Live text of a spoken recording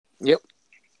Yep.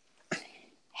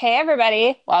 Hey,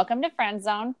 everybody. Welcome to Friend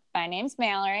Zone. My name's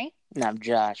Mallory. And I'm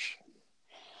Josh.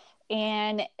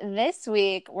 And this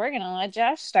week, we're going to let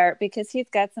Josh start because he's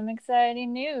got some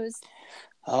exciting news.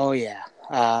 Oh yeah.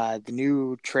 The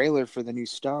new trailer for the new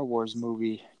Star Wars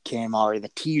movie came out, or the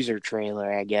teaser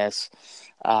trailer, I guess.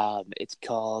 It's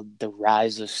called The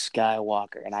Rise of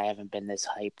Skywalker, and I haven't been this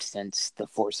hyped since The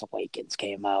Force Awakens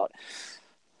came out.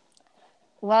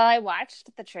 Well, I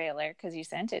watched the trailer because you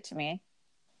sent it to me.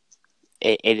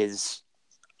 It is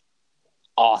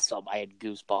awesome. I had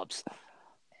goosebumps.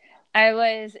 I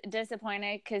was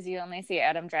disappointed because you only see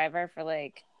Adam Driver for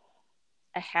like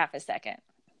a half a second.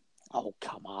 Oh,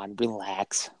 come on,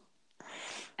 relax.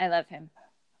 I love him.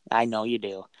 I know you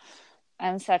do.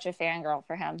 I'm such a fangirl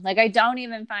for him. Like, I don't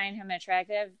even find him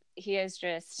attractive. He is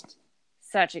just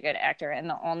such a good actor, and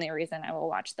the only reason I will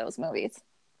watch those movies.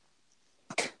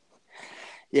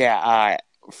 Yeah,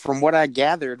 from what I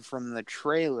gathered from the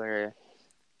trailer,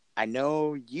 I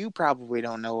know you probably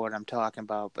don't know what I'm talking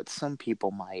about, but some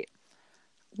people might.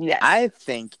 Yes. I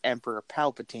think Emperor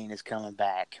Palpatine is coming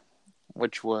back,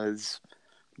 which was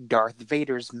Darth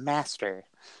Vader's master,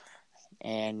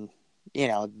 and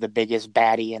the biggest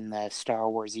baddie in the Star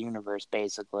Wars universe,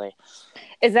 basically.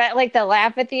 Is that like the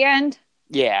laugh at the end?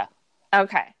 Yeah.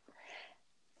 Okay.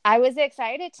 I was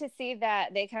excited to see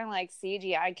that they kind of like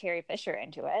CGI Carrie Fisher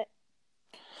into it.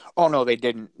 Oh no, they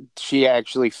didn't. She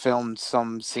actually filmed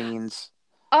some scenes.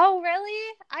 Oh,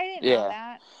 really? I didn't know Yeah.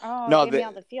 that. Oh, it No, gave me they.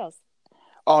 all the feels.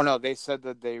 Oh no, they said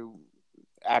that they,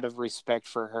 out of respect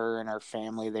for her and her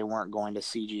family, they weren't going to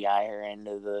CGI her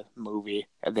into the movie.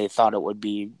 They thought it would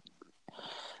be,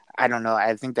 I don't know.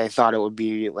 I think they thought it would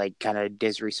be like kind of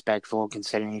disrespectful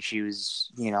considering she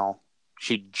was,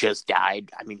 she just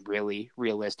died. I mean, really,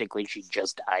 realistically, she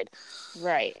just died.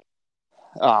 Right.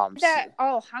 Um, That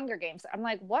Hunger Games. I'm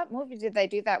like, what movie did they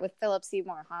do that with Philip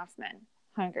Seymour Hoffman?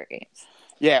 Hunger Games.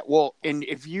 yeah. Well, and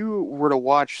if you were to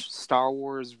watch Star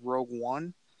Wars Rogue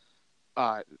One,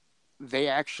 uh, they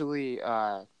actually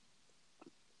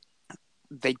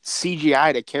they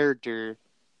CGI'd a character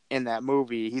in that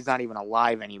movie. He's not even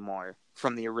alive anymore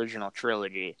from the original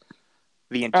trilogy.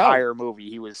 The Oh, entire movie,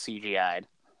 he was CGI'd.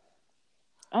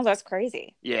 oh, that's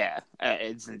crazy. Yeah,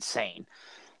 it's insane.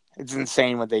 It's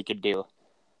insane what they could do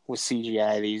with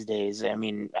CGI these days. I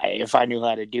mean, if I knew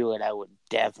how to do it, I would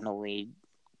definitely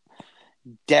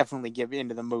get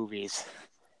into the movies.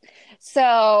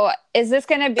 So, is this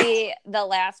going to be the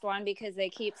last one? Because they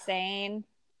keep saying,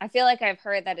 I feel like I've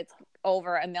heard that it's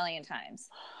over a million times.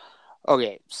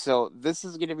 Okay, so this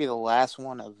is going to be the last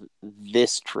one of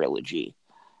this trilogy.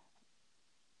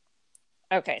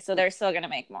 Okay, so they're still going to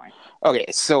make more. Okay,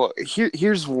 so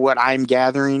here's what I'm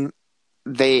gathering.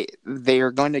 They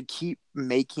are going to keep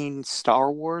making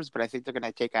Star Wars, but I think they're going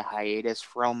to take a hiatus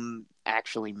from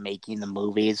actually making the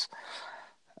movies.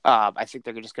 I think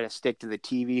they're just going to stick to the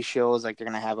TV shows. Like they're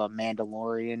going to have a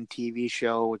Mandalorian TV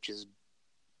show, which is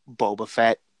Boba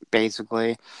Fett,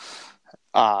 basically.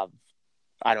 Uh,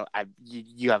 I don't.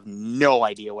 you have no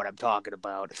idea what I'm talking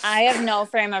about. I have no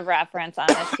frame of reference on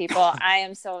this, people. I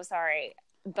am so sorry,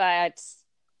 but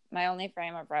my only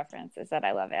frame of reference is that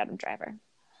I love Adam Driver.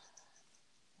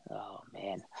 Oh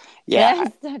man, I'm yeah.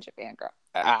 such a fangirl.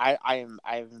 I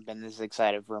haven't been this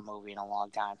excited for a movie in a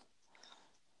long time.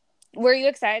 Were you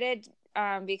excited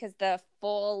because the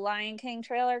full Lion King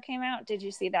trailer came out? Did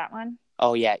you see that one?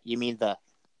 Oh yeah, you mean the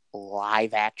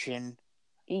live action?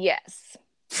 Yes.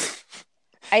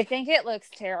 I think it looks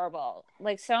terrible.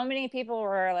 Like, so many people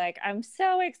were like, I'm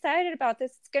so excited about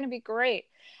this. It's going to be great.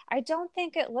 I don't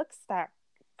think it looks that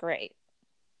great.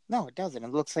 No, it doesn't.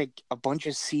 It looks like a bunch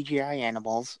of CGI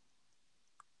animals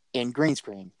in green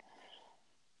screen.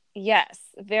 Yes,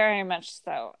 very much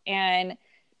so. And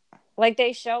like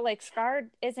they show, like Scar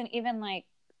isn't even like,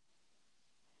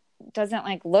 doesn't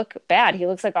like look bad. He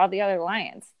looks like all the other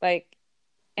lions. Like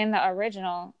in the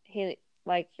original, he,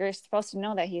 like, you're supposed to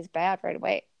know that he's bad right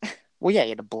away. Well, yeah, he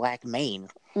had a black mane.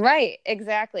 Right,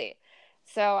 exactly.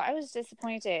 So I was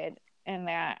disappointed in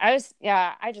that. I'm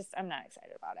not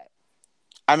excited about it.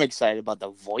 I'm excited about the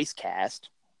voice cast.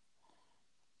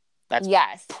 That's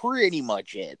Yes. pretty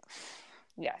much it.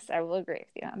 Yes, I will agree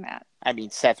with you on that. I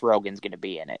mean, Seth Rogen's going to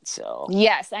be in it, so.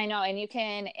 Yes, I know. And you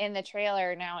can, in the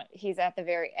trailer now, he's at the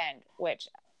very end, which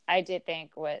I did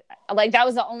think was like, that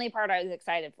was the only part I was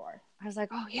excited for. I was like,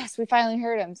 oh, yes, we finally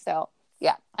heard him. So,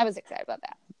 yeah, I was excited about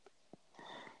that.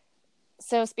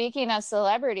 So, speaking of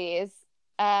celebrities,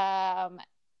 Alec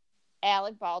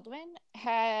Baldwin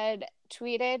had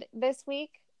tweeted this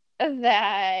week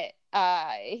that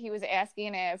he was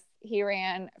asking if he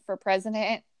ran for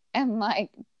president and like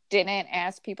didn't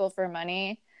ask people for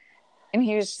money. And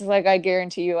he was just like, I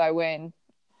guarantee you I win.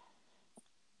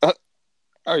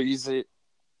 Oh, you see?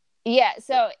 Yeah,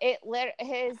 so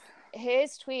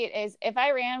his tweet is, if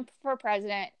I ran for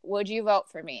president, would you vote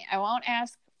for me? I won't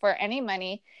ask for any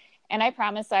money, and I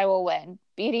promise I will win.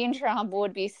 Beating Trump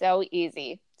would be so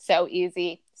easy. So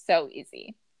easy. So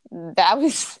easy. That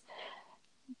was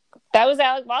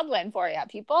Alec Baldwin for you,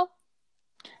 people.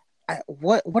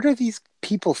 What are these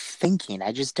people thinking?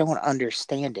 I just don't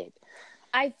understand it.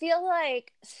 I feel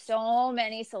like so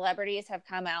many celebrities have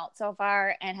come out so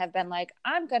far and have been like,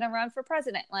 I'm going to run for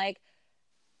president. Like,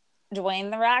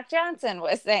 Dwayne The Rock Johnson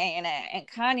was saying it, and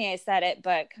Kanye said it,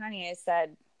 but Kanye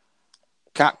said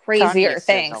crazier Kanye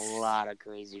things. Says a lot of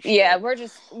crazy shit. Yeah,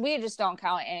 we just don't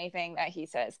count anything that he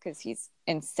says because he's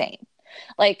insane.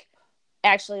 Like,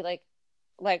 actually,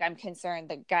 like I'm concerned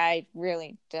the guy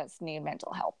really does need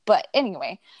mental help. But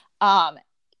anyway,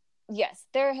 yes,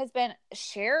 there has been,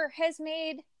 Cher has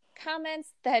made comments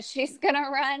that she's gonna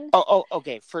run. Oh,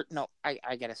 okay.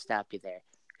 I gotta stop you there.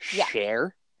 Yeah.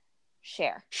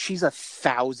 Cher. She's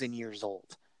 1,000 years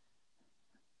old.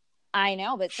 I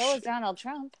know, but so is Donald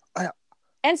Trump.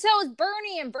 And so is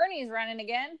Bernie, and Bernie's running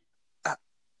again.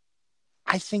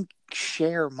 I think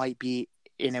Cher might be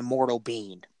an immortal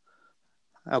being.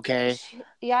 Okay.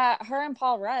 Yeah, her and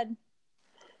Paul Rudd.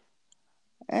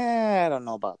 I don't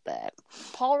know about that.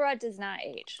 Paul Rudd does not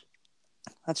age.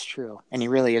 That's true. And he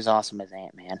really is awesome as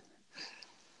Ant-Man.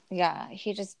 Yeah,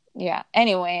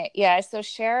 Anyway, yeah, so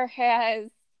Cher has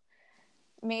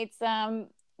made some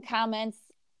comments.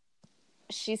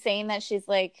 She's saying that she's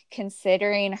like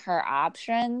considering her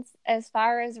options as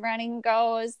far as running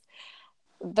goes.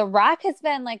 The Rock has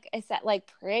been, like I said,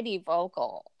 like pretty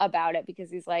vocal about it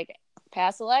because he's like,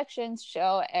 past elections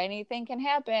show anything can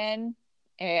happen.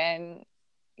 And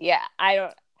yeah,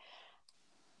 I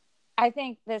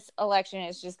think this election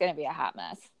is just going to be a hot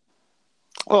mess.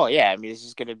 Well, yeah, I mean, it's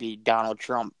just going to be Donald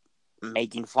Trump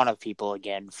making fun of people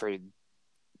again for an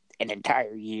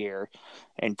entire year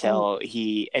until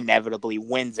he inevitably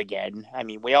wins again. I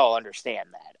mean, we all understand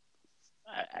that.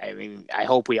 I mean, I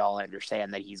hope we all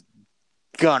understand that he's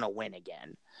gonna win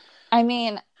again. I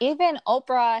mean, even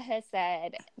Oprah has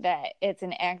said that it's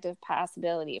an active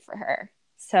possibility for her.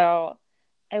 So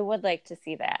I would like to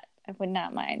see that. I would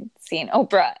not mind seeing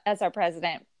Oprah as our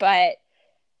president, but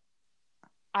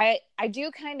I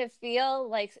do kind of feel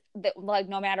like that, like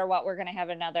no matter what, we're going to have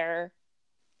another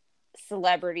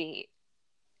celebrity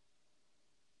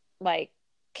like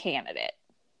candidate.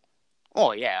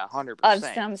 Oh yeah, 100% of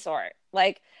some sort.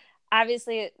 Like,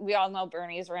 obviously, we all know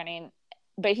Bernie's running,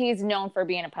 but he's known for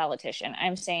being a politician.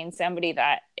 I'm saying somebody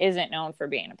that isn't known for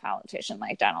being a politician,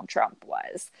 like Donald Trump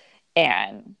was,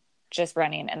 and just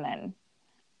running. And then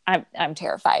I'm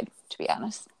terrified, to be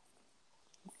honest.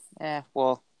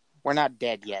 Well, we're not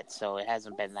dead yet, so it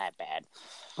hasn't been that bad.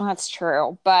 That's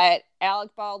true. But Alec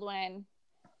Baldwin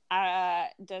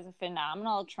does a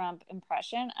phenomenal Trump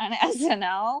impression on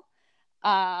SNL.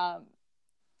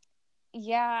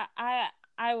 Yeah,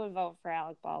 I would vote for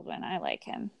Alec Baldwin. I like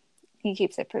him. He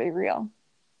keeps it pretty real.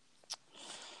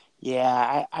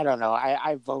 Yeah, I don't know.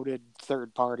 I voted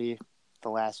third party the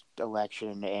last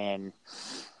election, and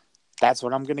that's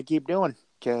what I'm going to keep doing,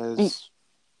 because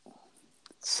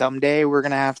someday we're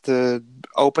going to have to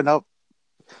open up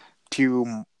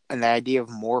to an idea of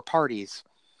more parties.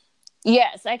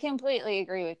 Yes, I completely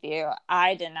agree with you.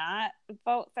 I did not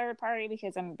vote third party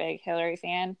because I'm a big Hillary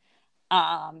fan,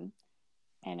 and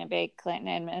a big Clinton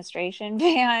administration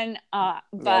fan. But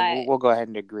yeah, we'll go ahead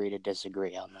and agree to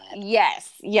disagree on that.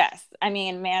 Yes. I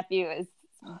mean, Matthew is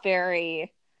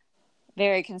very,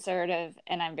 very conservative,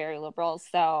 and I'm very liberal.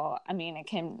 So, I mean,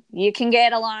 you can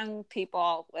get along with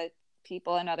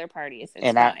people in other parties.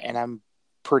 It's fine. I'm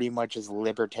pretty much as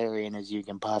libertarian as you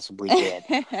can possibly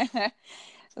get.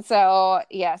 So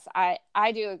yes,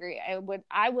 I do agree.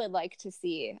 I would like to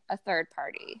see a third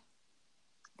party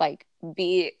like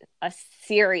be a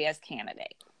serious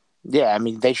candidate. Yeah, I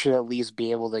mean, they should at least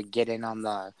be able to get in on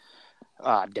the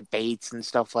debates and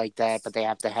stuff like that, but they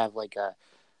have to have like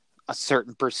a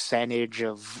certain percentage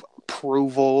of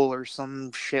approval or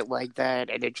some shit like that,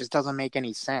 and it just doesn't make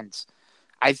any sense.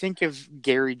 I think if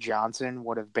Gary Johnson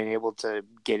would have been able to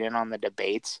get in on the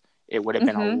debates, it would have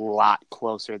been a lot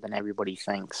closer than everybody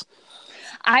thinks.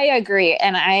 I agree.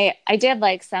 And I did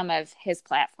like some of his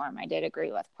platform. I did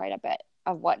agree with quite a bit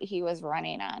of what he was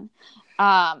running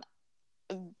on.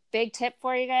 Big tip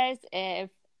for you guys.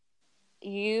 If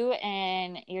you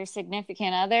and your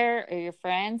significant other or your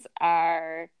friends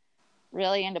are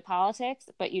really into politics,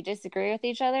 but you disagree with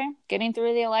each other, getting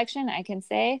through the election, I can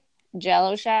say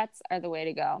Jell-O shots are the way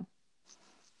to go.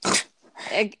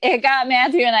 It got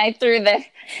Matthew and I through the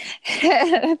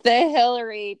the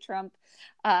Hillary Trump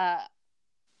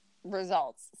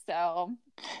results. So,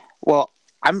 Well,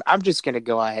 I'm just gonna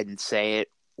go ahead and say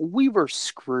it. We were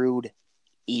screwed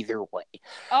either way.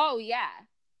 oh yeah,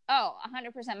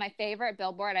 100%. My favorite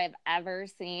billboard I've ever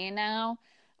seen now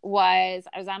was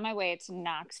I was on my way to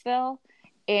Knoxville,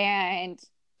 and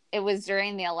it was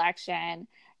during the election,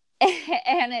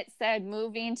 and it said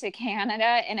moving to Canada,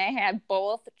 and it had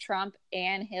both Trump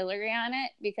and Hillary on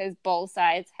it because both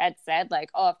sides had said like,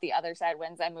 oh, if the other side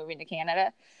wins, I'm moving to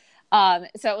Canada.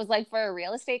 So it was like for a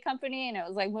real estate company, and it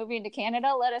was like moving to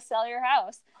Canada, let us sell your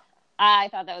house. I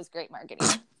thought that was great marketing.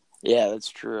 Yeah, that's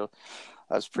true.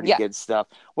 That's pretty good stuff.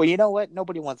 Well, you know what?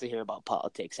 Nobody wants to hear about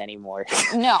politics anymore.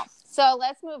 No. So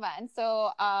let's move on.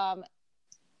 So I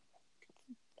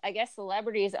guess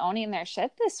celebrities owning their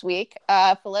shit this week.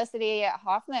 Felicity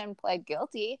Huffman pled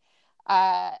guilty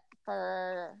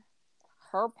for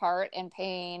her part in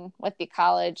paying with the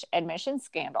college admission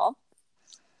scandal.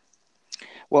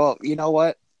 Well, you know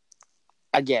what?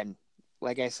 Again,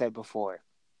 like I said before,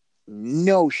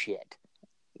 no shit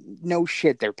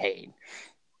they're paying.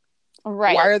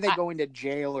 Right. Why are they going to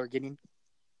jail or getting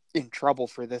in trouble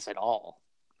for this at all?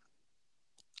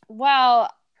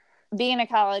 Well, being a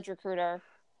college recruiter,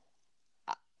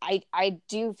 I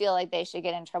do feel like they should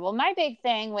get in trouble. My big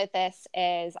thing with this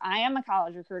is I am a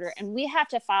college recruiter, and we have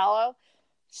to follow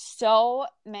so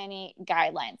many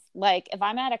guidelines. Like if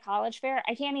I'm at a college fair,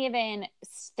 I can't even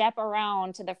step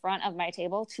around to the front of my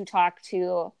table to talk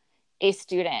to a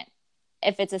student.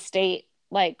 If it's a state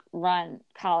like run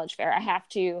college fair, I have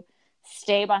to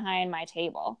stay behind my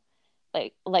table.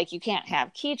 Like you can't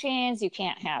have keychains, you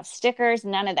can't have stickers,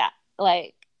 none of that.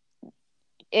 Like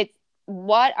it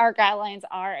what our guidelines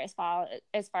are as far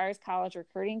as college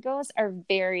recruiting goes are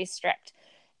very strict.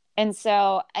 And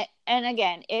so, and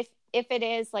again, if it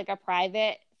is like a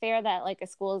private fair that like a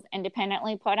school is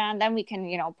independently put on, then we can,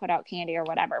 put out candy or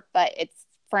whatever, but it's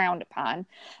frowned upon.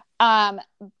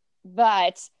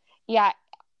 But yeah,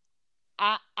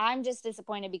 I'm just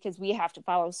disappointed because we have to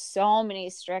follow so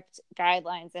many strict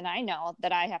guidelines. And I know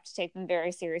that I have to take them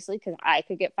very seriously because I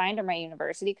could get fined or my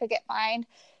university could get fined.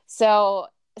 So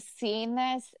seeing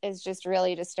this is just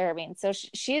really disturbing. So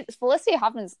Felicity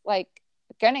Huffman's like,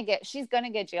 she's gonna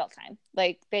get jail time.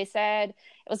 Like they said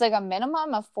it was like a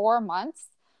minimum of 4 months,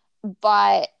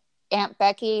 but Aunt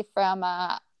Becky from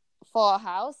Full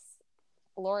House,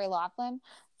 Lori Loughlin,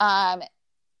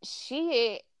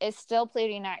 she is still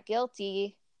pleading not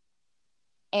guilty,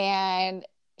 and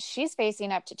she's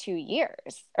facing up to 2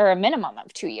 years or a minimum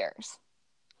of 2 years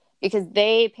because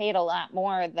they paid a lot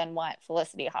more than what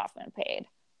Felicity Huffman paid.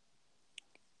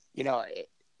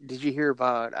 Did you hear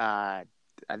about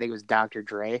I think it was Dr.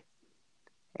 Dre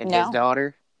and his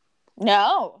daughter?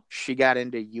 No. She got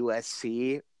into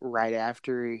USC right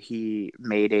after he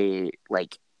made a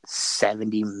like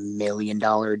 $70 million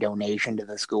donation to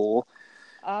the school.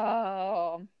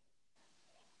 Oh.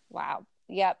 Wow.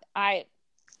 Yep. I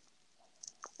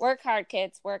work hard,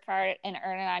 kids. Work hard and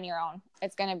earn it on your own.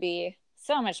 It's going to be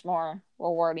so much more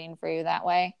rewarding for you that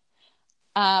way.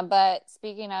 But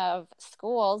speaking of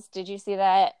schools, did you see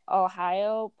that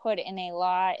Ohio put in a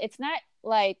law? It's not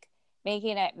like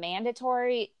making it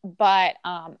mandatory, but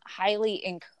highly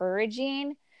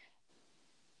encouraging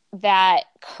that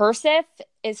cursive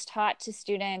is taught to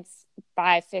students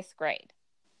by 5th grade.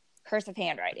 Cursive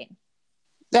handwriting.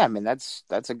 Yeah, I mean, that's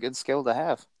a good skill to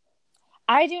have.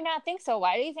 I do not think so.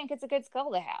 Why do you think it's a good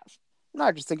skill to have? No,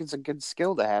 I just think it's a good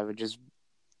skill to have. It just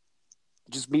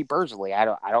me personally, I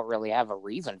don't really have a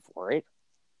reason for it.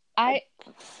 I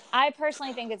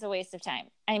personally think it's a waste of time.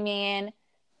 I mean,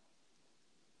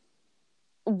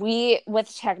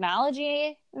 with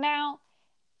technology now,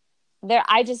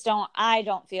 I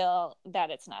don't feel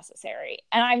that it's necessary.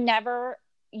 And I've never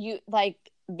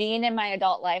being in my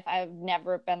adult life, I've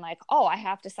never been like, oh, I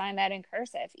have to sign that in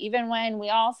cursive. Even when we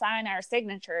all sign our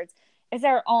signatures, it's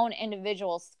our own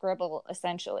individual scribble,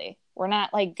 essentially. We're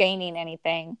not like gaining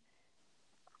anything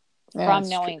from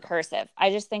knowing cursive.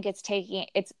 I just think it's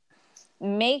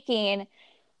making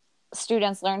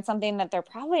students learn something that they're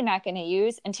probably not going to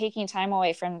use and taking time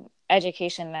away from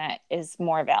education that is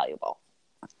more valuable.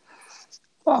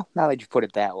 Well, now that you put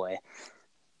it that way.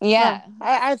 Yeah.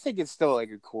 I think it's still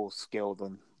like a cool skill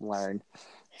to learn.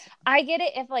 I get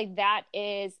it if like that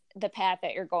is the path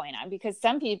that you're going on, because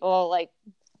some people like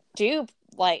do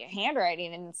like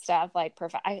handwriting and stuff like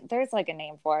there's like a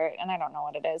name for it and I don't know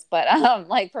what it is, but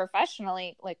like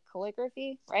professionally, like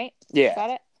calligraphy, right? Yeah. Is that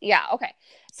it? Yeah. Okay.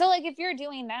 So like if you're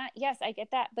doing that, yes, I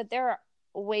get that, but there are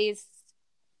ways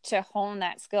to hone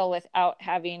that skill without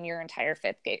having your entire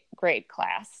fifth grade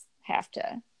class have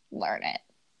to learn it.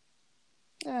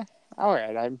 All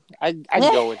right, I'd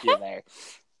go with you there.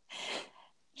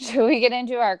 Should we get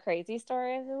into our crazy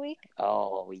story of the week?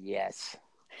 Oh yes.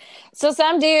 So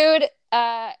some dude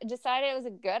decided it was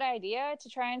a good idea to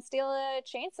try and steal a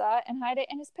chainsaw and hide it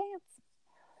in his pants.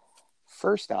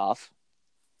 First off,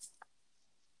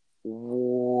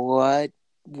 what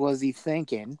was he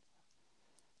thinking?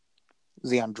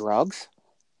 Was he on drugs?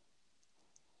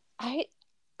 I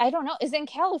don't know. It's in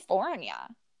California.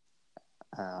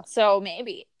 Uh, So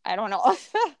maybe. I don't know.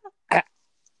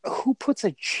 who puts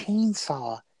a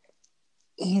chainsaw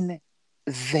in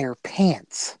their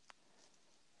pants?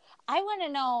 I want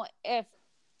to know if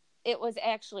it was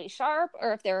actually sharp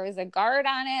or if there was a guard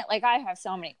on it. Like, I have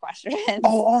so many questions.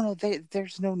 Oh no,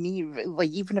 there's no need. Like,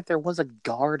 even if there was a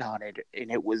guard on it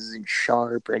and it wasn't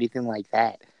sharp or anything like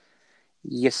that,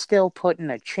 you're still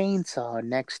putting a chainsaw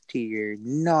next to your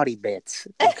naughty bits,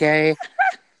 okay?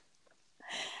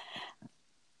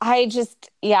 I just,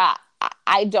 yeah,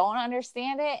 I don't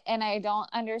understand it. And I don't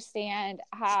understand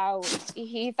how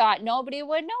he thought nobody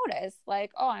would notice.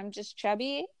 Like, oh, I'm just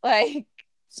chubby. Like,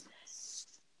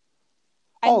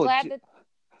 I'm glad that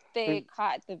they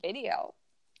caught the video.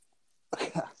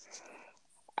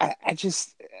 I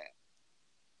just,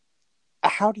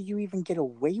 how do you even get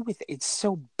away with it? It's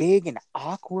so big and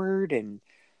awkward and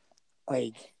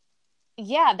like.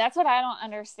 Yeah, that's what I don't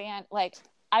understand. Like,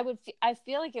 I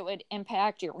feel like it would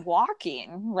impact your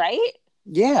walking, right?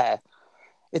 Yeah,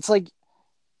 it's like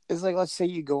let's say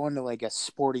you go into like a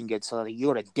sporting goods, so like you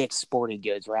go to Dick's Sporting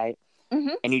Goods, right?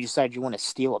 Mm-hmm. And you decide you want to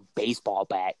steal a baseball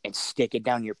bat and stick it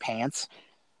down your pants.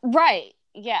 Right.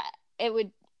 Yeah. It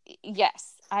would.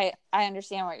 Yes, I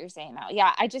understand what you're saying now.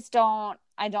 Yeah, I don't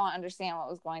understand what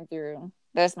was going through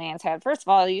this man's head. First of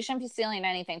all, you shouldn't be stealing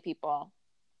anything, people.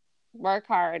 Work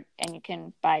hard and you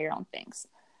can buy your own things.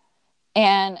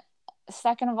 And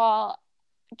second of all,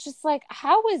 just like,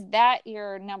 how was that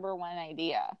your number one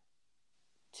idea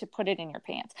to put it in your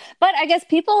pants? But I guess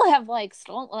people have like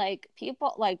stolen, like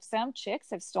people, like some chicks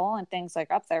have stolen things like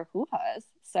up their hoo-has.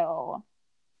 So,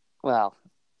 well,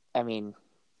 I mean,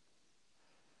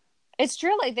 it's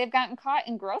true. Like, they've gotten caught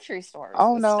in grocery stores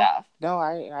with no, stuff. no,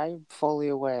 I'm fully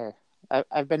aware.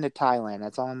 I've been to Thailand.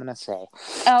 That's all I'm gonna say.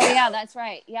 Oh yeah, that's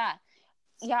right. Yeah,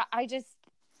 yeah.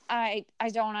 I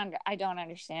don't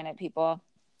understand it, people.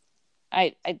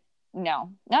 I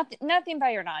no, nothing by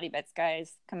your naughty bits,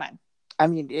 guys. Come on. I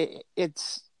mean,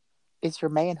 it's your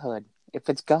manhood. If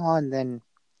it's gone, then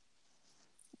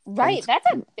Right, it's that's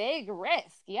a big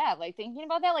risk. Yeah, like thinking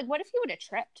about that. Like, what if you would have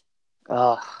tripped?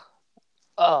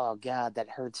 oh god, that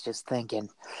hurts just thinking.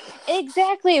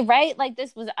 Exactly, right? Like,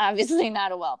 this was obviously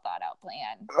not a well thought out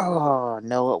plan. Oh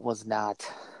no, it was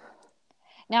not.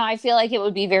 Now, I feel like it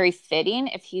would be very fitting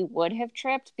if he would have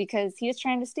tripped because he was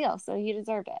trying to steal, so he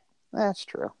deserved it. That's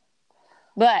true.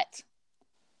 But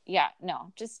yeah,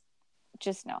 no, just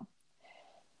no.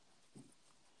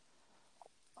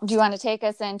 Do you want to take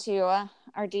us into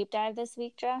our deep dive this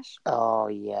week, Josh? Oh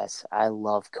yes, I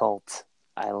love cults.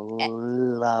 I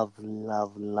love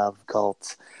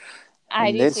cults. I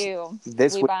And do too.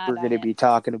 this We week bond we're on going to it. be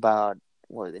talking about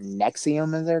what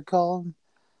NXIVM, as they're called.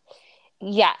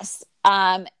 Yes,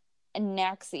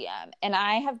 NXIVM, and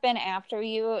I have been after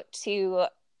you to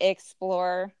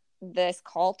explore this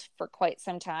cult for quite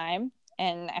some time,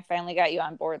 and I finally got you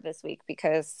on board this week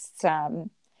because some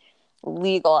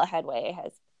legal headway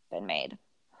has been made.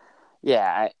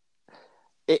 Yeah,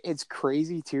 it's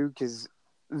crazy too because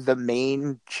the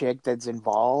main chick that's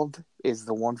involved is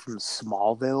the one from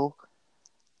Smallville,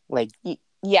 like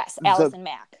yes, Allison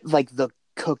Mack, like the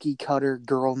cookie cutter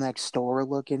girl next door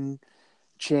looking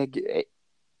chick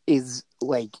is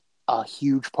like a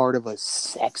huge part of a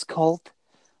sex cult.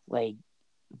 Like,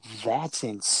 that's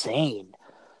insane.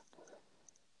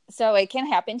 So it can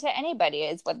happen to anybody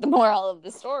is what the moral of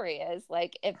the story is.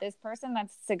 Like, if this person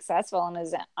that's successful and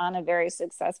is on a very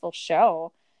successful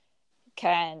show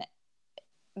can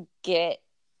get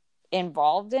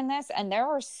involved in this, and there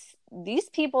were these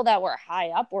people that were high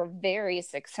up were very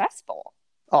successful.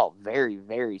 Oh, very,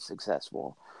 very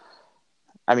successful.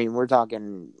 I mean, we're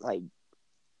talking like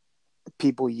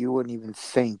people you wouldn't even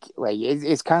think. Like,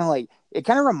 it's kind of like, it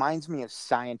kind of reminds me of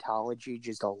Scientology,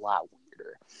 just a lot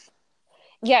weirder.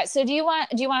 Yeah. So do you want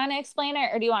to explain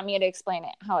it, or do you want me to explain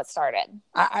it how it started?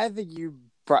 I think you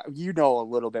know a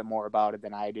little bit more about it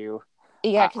than I do.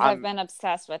 Yeah, because I've been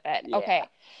obsessed with it. Yeah. Okay.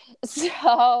 So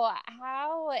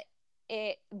how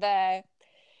the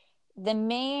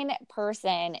main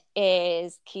person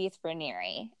is Keith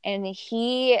Raniere, and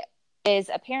he is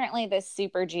apparently this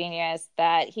super genius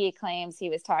that he claims he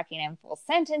was talking in full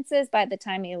sentences by the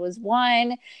time he was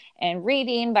 1 and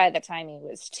reading by the time he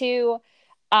was 2.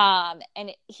 And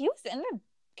he was in the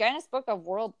Guinness Book of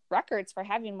World Records for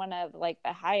having one of like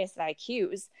the highest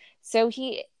IQs. So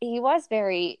he was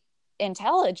very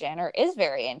intelligent, or is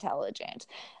very intelligent.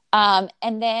 And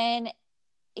then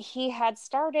he had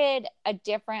started a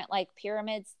different like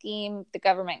pyramid scheme. The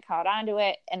government caught onto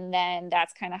it, and then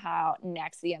that's kind of how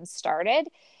NXIVM started.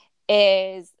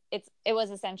 It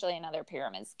was essentially another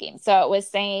pyramid scheme. So it was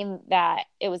saying that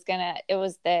it was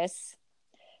this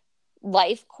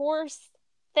life course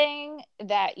thing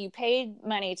that you paid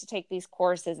money to take these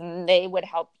courses, and they would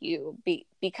help you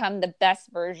become the best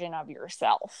version of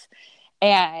yourself,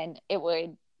 and it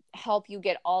would help you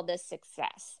get all this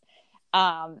success.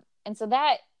 And so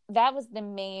that was the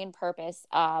main purpose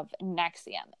of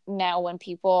NXIVM. Now, when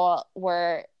people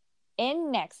were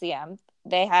in NXIVM,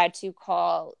 they had to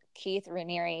call Keith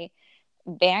Raniere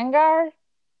Vanguard,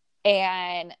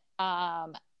 and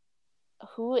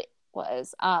who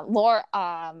was Laura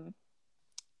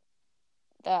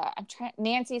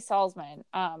Nancy Salzman.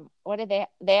 What did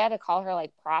they had to call her,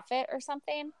 like Prophet or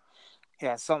something?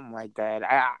 Yeah, something like that.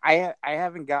 I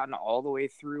haven't gotten all the way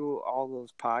through all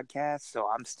those podcasts, so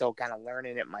I'm still kind of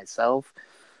learning it myself.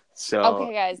 So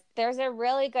okay, guys, there's a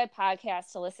really good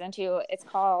podcast to listen to. It's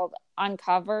called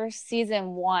Uncover.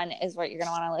 Season 1 is what you're going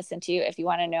to want to listen to if you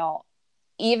want to know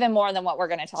even more than what we're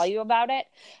going to tell you about it.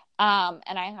 And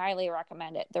I highly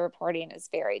recommend it. The reporting is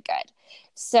very good.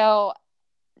 So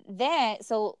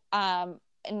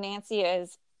Nancy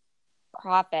is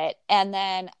Prophet, and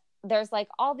then there's like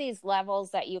all these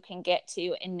levels that you can get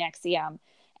to in NXIVM,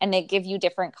 and they give you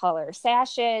different color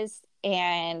sashes,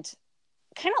 and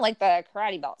kind of like the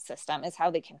karate belt system is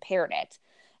how they compared it.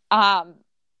 And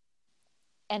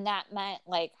that meant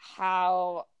like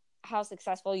how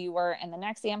successful you were in the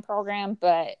NXIVM program.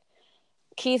 But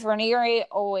Keith Raniere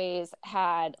always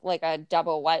had like a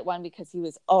double white one because he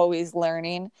was always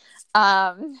learning.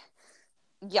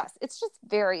 Yes, it's just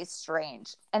very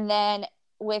strange. And then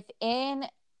within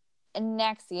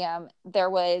NXIVM, there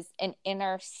was an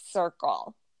inner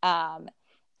circle, and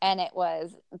it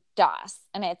was DOS,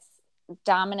 and it's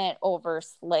dominant over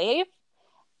slave.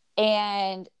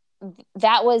 And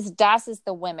that was DOS is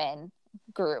the women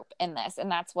group in this,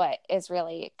 and that's what is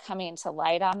really coming to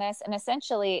light on this. And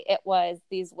essentially, it was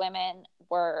these women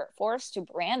were forced to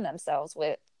brand themselves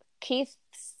with Keith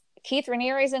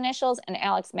Raniere's initials and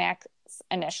Alex Mack's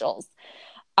initials.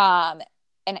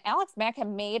 And Alex Mack had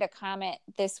made a comment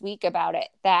this week about it,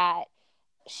 that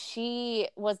she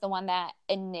was the one that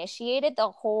initiated the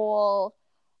whole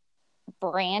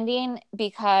branding,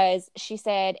 because she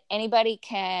said anybody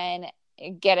can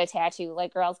get a tattoo.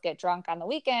 Like, girls get drunk on the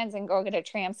weekends and go get a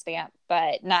tramp stamp,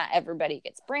 but not everybody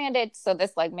gets branded. So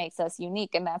this like makes us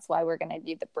unique, and that's why we're going to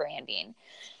do the branding.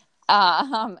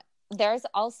 There's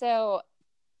also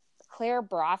Claire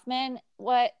Brofman,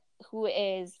 who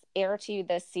is heir to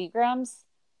the Seagrams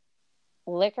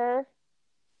liquor.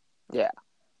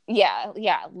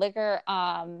 Liquor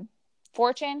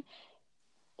fortune.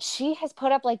 She has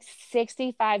put up like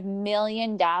 $65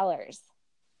 million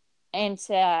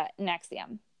into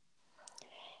NXIVM.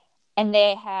 And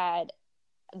they had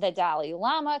the Dalai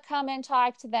Lama come and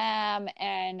talk to them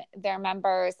and their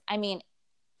members. I mean,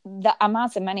 the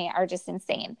amounts of money are just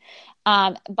insane.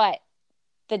 But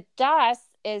the DOS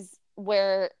is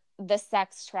where the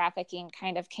sex trafficking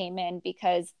kind of came in,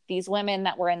 because these women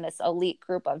that were in this elite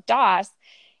group of DOS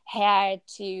had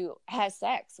to have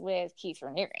sex with Keith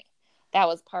Raniere. That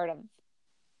was part of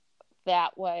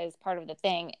the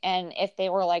thing. And if they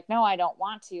were like, no, I don't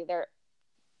want to,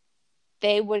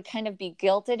 they would kind of be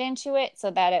guilted into it, so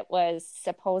that it was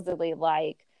supposedly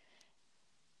like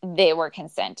they were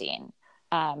consenting.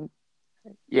 But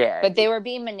they were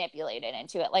being manipulated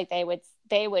into it. Like they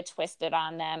would twist it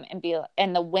on them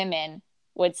and the women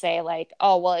would say like,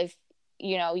 oh, well, if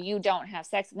you don't have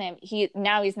sex with him, he's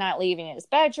not leaving his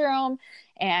bedroom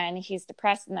and he's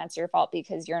depressed, and that's your fault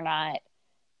because you're not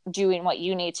doing what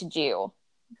you need to do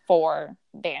for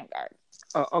Vanguard.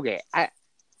 Oh, okay.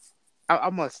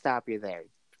 I'm going to stop you there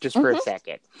just for a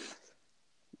second.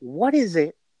 What is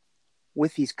it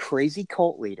with these crazy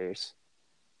cult leaders?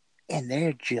 And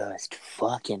they're just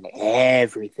fucking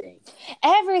everything.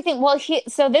 Well,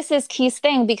 so this is Keith's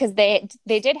thing, because they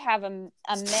did have a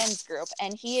men's group,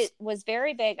 and he was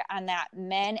very big on that.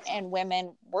 Men and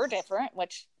women were different,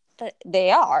 which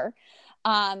they are.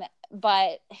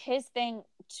 But his thing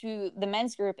to the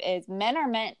men's group is men are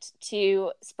meant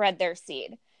to spread their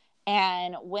seed,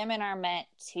 and women are meant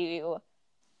to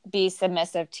be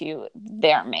submissive to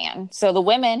their man. So the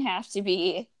women have to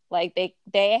be like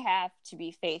they have to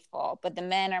be faithful, but the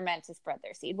men are meant to spread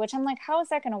their seed, which I'm like, how is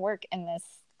that going to work in this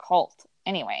cult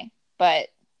anyway? But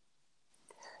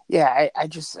Yeah,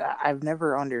 I've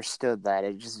never understood that.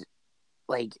 It just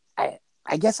like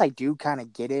I guess I do kind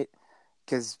of get it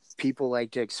because people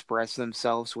like to express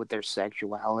themselves with their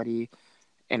sexuality,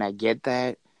 and I get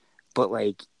that. But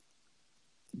like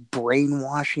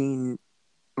brainwashing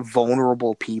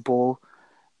vulnerable people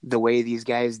the way these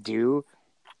guys do,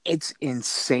 it's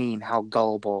insane how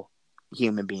gullible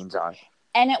human beings are.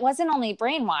 and it wasn't only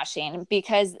brainwashing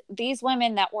because these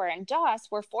women that were in DOS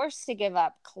were forced to give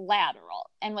up collateral.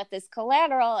 And with this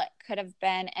collateral, it could have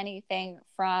been anything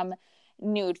from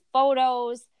nude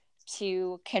photos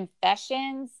to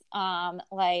confessions.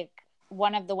 Like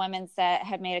one of the women said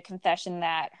had made a confession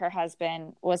that her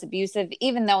husband was abusive,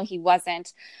 even though he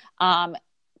wasn't.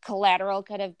 Collateral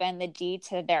could have been the deed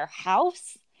to their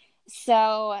house.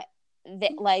 So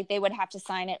they would have to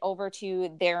sign it over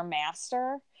to their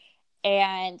master,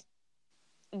 and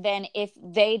then if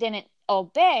they didn't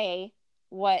obey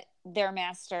what their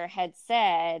master had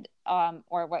said,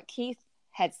 or what Keith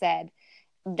had said,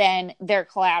 then their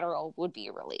collateral would be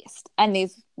released and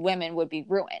these women would be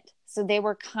ruined. So they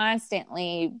were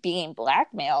constantly being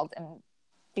blackmailed and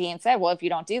being said, well, if you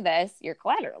don't do this, your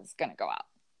collateral is going to go out.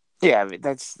 Yeah,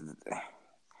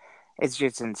 it's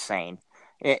just insane.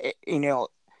 You know,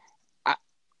 I,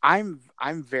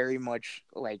 I'm very much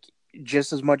like,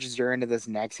 just as much as you're into this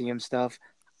NXIVM stuff,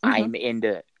 Mm-hmm. I'm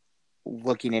into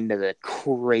looking into the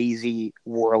crazy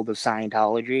world of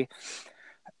Scientology.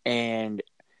 And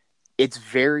it's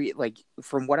very, like,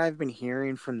 from what I've been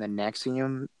hearing from the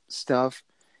NXIVM stuff,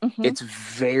 Mm-hmm. it's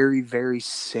very, very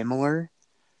similar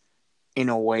in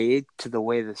a way to the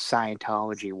way the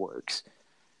Scientology works.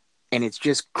 And it's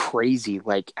just crazy,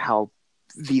 like, how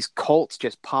these cults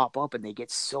just pop up and they get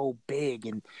so big,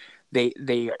 and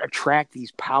they attract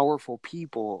these powerful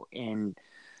people, and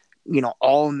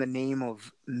all in the name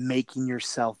of making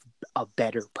yourself a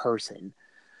better person.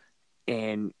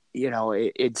 And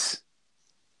it's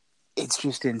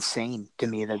just insane to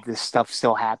me that this stuff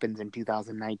still happens in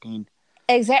 2019.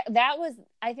 Exactly.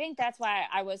 I think that's why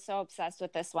I was so obsessed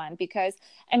with this one, because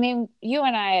I mean, you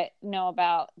and I know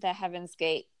about the Heaven's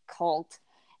Gate cult,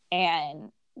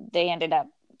 and they ended up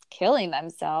killing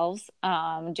themselves,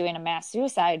 doing a mass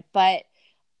suicide. But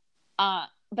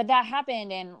that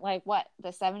happened in like what,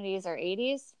 the 70s or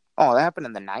 80s? Oh, that happened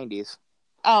in the 90s.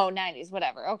 Oh, 90s,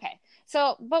 whatever. Okay.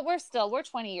 So, but we're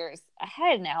 20 years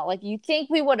ahead now. Like, you think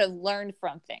we would have learned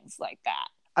from things like that.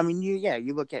 I mean,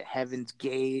 you look at Heaven's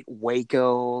Gate,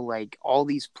 Waco, like all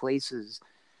these places,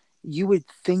 you would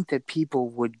think that people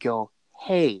would go,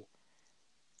 hey,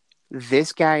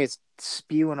 this guy is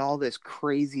spewing all this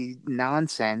crazy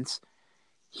nonsense.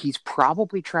 He's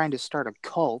probably trying to start a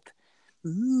cult.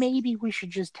 Maybe we should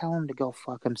just tell him to go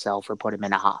fuck himself or put him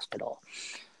in a hospital.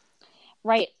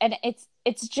 Right. And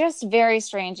it's just very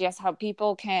strange, yes, how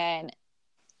people can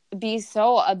be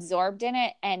so absorbed in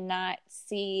it and not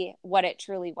see what it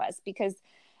truly was. Because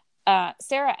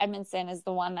Sarah Edmondson is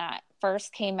the one that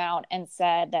first came out and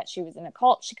said that she was in a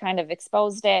cult. She kind of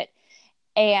exposed it.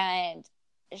 And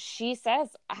she says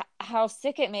how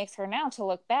sick it makes her now to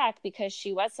look back, because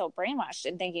she was so brainwashed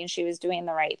and thinking she was doing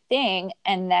the right thing.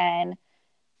 And then,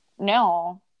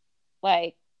 no,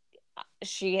 like,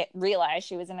 she realized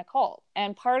she was in a cult.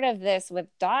 And part of this with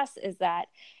DOS is that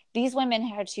these women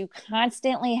had to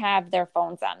constantly have their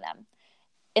phones on them.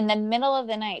 In the middle of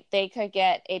the night, they could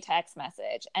get a text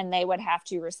message and they would have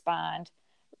to respond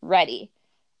ready.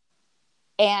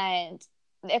 And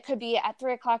it could be at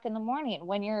 3 o'clock in the morning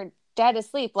when you're dead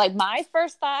asleep. Like, my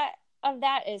first thought of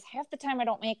that is, half the time I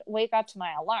don't wake up to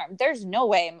my alarm. There's no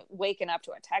way I'm waking up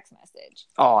to a text message.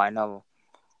 Oh, I know.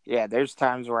 Yeah, there's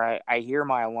times where I hear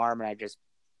my alarm and I just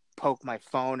poke my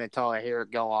phone until I hear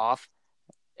it go off,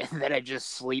 and then I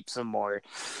just sleep some more.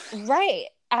 Right.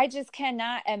 I just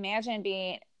cannot imagine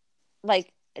being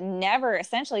like never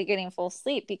essentially getting full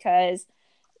sleep, because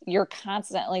you're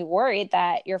constantly worried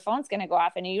that your phone's going to go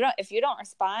off, and if you don't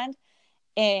respond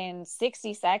in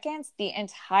 60 seconds, the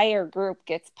entire group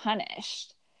gets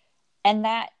punished. And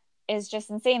that is just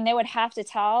insane. They would have to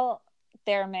tell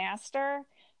their master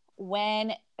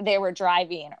when they were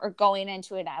driving or going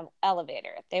into an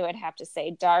elevator. They would have to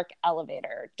say dark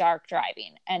elevator, dark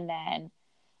driving, and then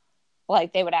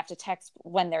like they would have to text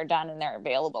when they're done and they're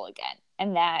available again.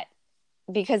 And that,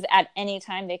 because at any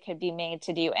time they could be made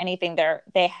to do anything,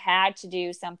 they had to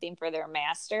do something for their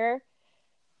master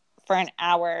for an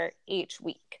hour each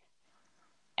week.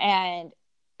 And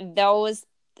those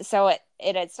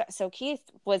so Keith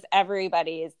was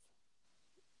everybody's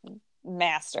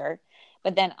master,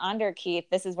 but then under Keith,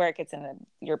 this is where it gets into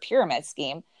your pyramid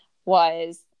scheme,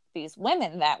 was these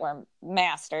women that were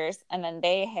masters, and then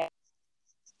they had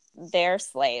their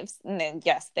slaves, and then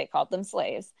yes, they called them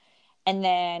slaves, and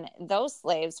then those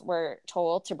slaves were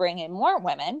told to bring in more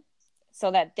women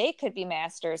so that they could be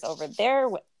masters over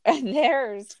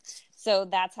theirs. So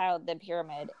that's how the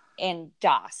pyramid in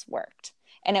DOS worked.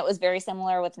 And it was very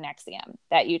similar with NXIVM,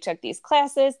 that you took these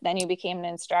classes, then you became an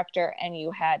instructor, and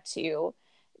you had to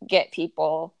get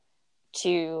people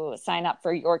to sign up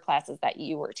for your classes that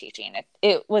you were teaching.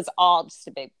 It was all just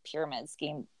a big pyramid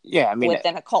scheme. Yeah, I mean,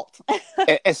 within a cult.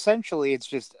 Essentially, it's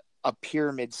just a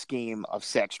pyramid scheme of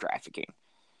sex trafficking.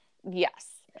 Yes.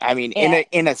 I mean,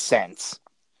 in a sense.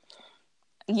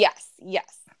 Yes.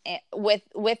 With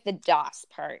the DOS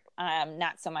part,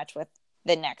 not so much with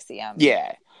the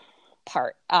NXIVM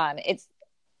part.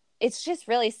 It's just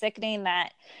really sickening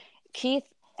that Keith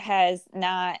has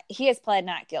pled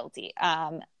not guilty.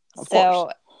 Of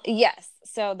course. Yes.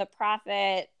 So the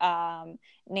prophet,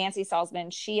 Nancy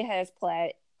Salzman, she has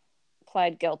pled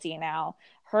guilty now.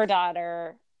 Her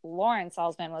daughter, Lauren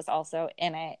Salzman, was also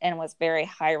in it and was very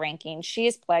high ranking.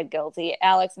 She's pled guilty.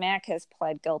 Alex Mack has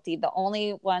pled guilty. The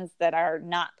only ones that are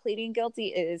not pleading guilty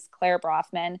is Claire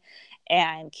Brofman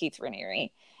and Keith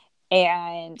Raniere.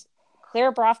 And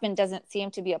Claire Brofman doesn't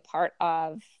seem to be a part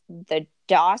of the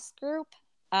DOS group.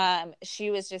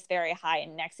 She was just very high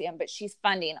in NXIVM, but she's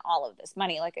funding all of this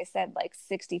money. Like I said, like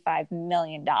 $65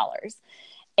 million.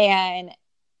 And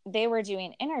they were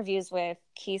doing interviews with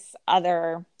Keith's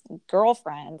other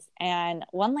girlfriends. And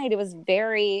one lady was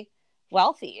very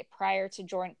wealthy prior to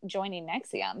joining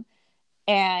NXIVM.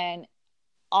 And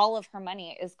all of her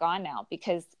money is gone now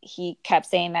because he kept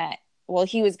saying that, well,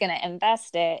 he was going to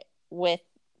invest it with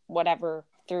whatever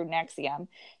through NXIVM,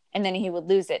 and then he would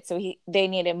lose it. So they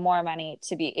needed more money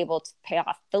to be able to pay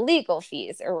off the legal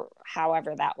fees or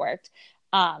however that worked.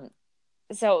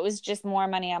 So it was just more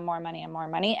money on more money and more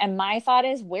money. And my thought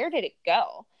is, where did it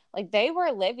go? Like, they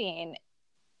were living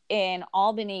in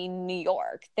Albany, New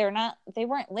York. They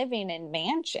weren't living in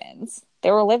mansions.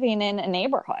 They were living in a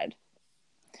neighborhood.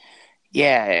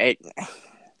 Yeah.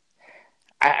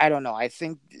 I don't know. I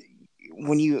think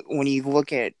when you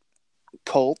look at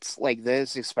cults like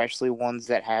this, especially ones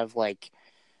that have like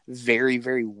very,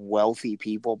 very wealthy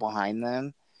people behind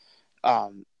them,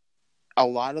 a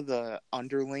lot of the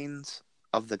underlings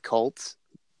of the cults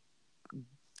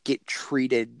get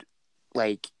treated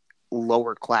like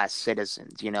lower class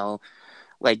citizens, you know?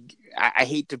 Like, I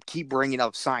hate to keep bringing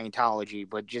up Scientology,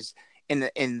 but just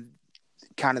in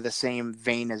kind of the same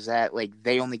vein as that, like,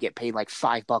 they only get paid like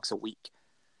 $5 a week.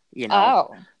 You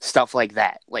know, stuff like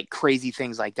that, like crazy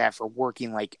things like that for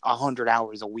working like 100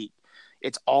 hours a week.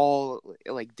 It's all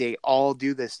like they all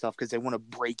do this stuff because they want to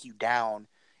break you down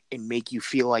and make you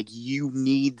feel like you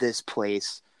need this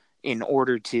place in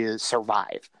order to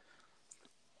survive.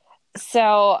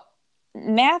 So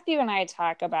Matthew and I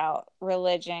talk about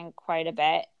religion quite a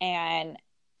bit, and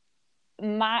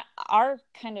our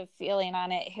kind of feeling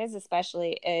on it, his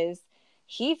especially, is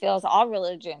he feels all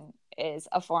religion is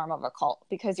a form of a cult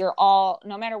because no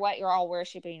matter what, you're all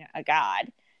worshiping a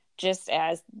god, just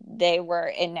as they were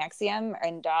in NXIVM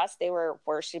and DOS, they were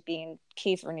worshiping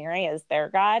Keith Raniere as their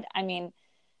god. I mean,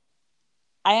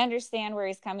 I understand where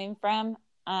he's coming from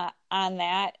on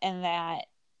that, and that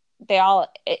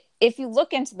if you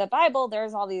look into the Bible,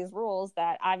 there's all these rules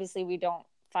that obviously we don't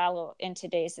follow in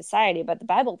today's society, but the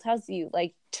Bible tells you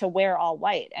like to wear all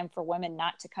white and for women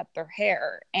not to cut their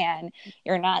hair, and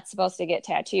you're not supposed to get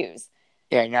tattoos.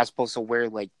 Yeah, you're not supposed to wear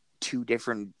like 2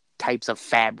 different types of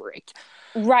fabric.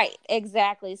 Right,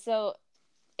 exactly. So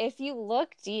if you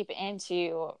look deep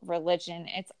into religion,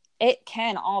 it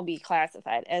can all be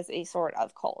classified as a sort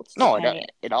of cult. No,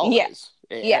 it all is.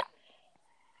 Yeah.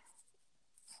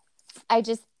 I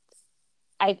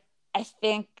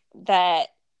think that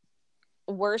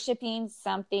worshiping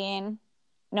something,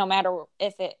 no matter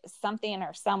if it's something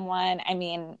or someone, I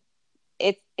mean,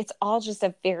 it's all just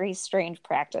a very strange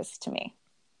practice to me.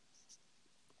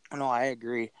 No, I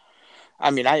agree.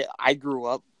 I mean, I grew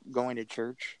up going to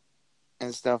church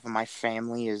and stuff, and my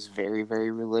family is very,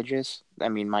 very religious. I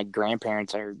mean, my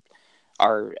grandparents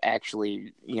are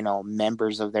actually, you know,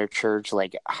 members of their church,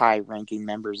 like high-ranking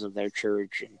members of their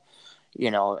church, and you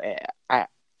know,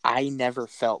 I never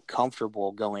felt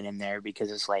comfortable going in there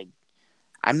because it's like,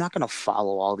 I'm not going to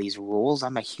follow all these rules.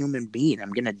 I'm a human being.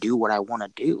 I'm going to do what I want to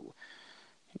do,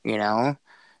 you know?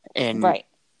 And right.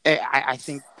 I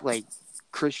think like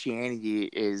Christianity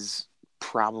is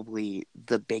probably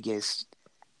the biggest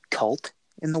cult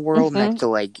in the world next to,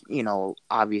 like,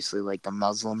 obviously, like, the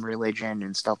Muslim religion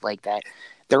and stuff like that.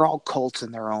 They're all cults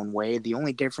in their own way. The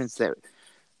only difference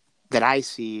that I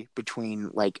see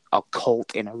between, like, a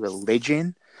cult and a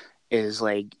religion is,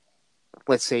 like,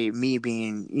 let's say me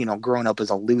being, growing up as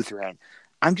a Lutheran,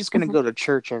 I'm just going to go to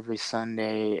church every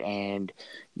Sunday and,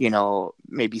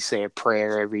 maybe say a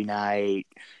prayer every night,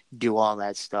 do all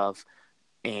that stuff,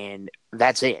 and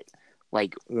that's it.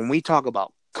 Like, when we talk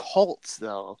about cults,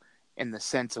 though, in the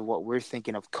sense of what we're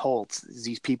thinking of cults, is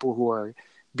these people who are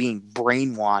being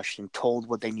brainwashed and told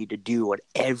what they need to do at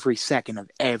every second of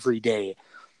every day.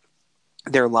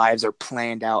 Their lives are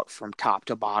planned out from top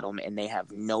to bottom, and they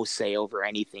have no say over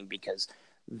anything because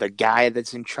the guy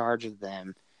that's in charge of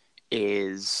them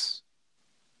is,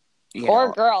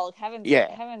 or girl.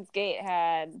 Yeah. Heaven's Gate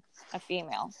had a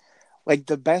female. Like,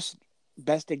 the best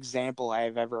example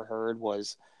I've ever heard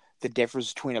was the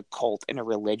difference between a cult and a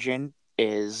religion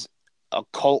is a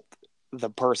cult, the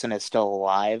person is still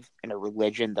alive, and a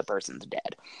religion, the person's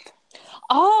dead.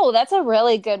 Oh, that's a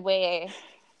really good way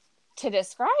to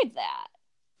describe that.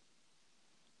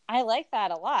 I like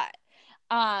that a lot.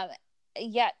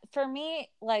 Yeah, for me,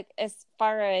 like, as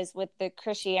far as with the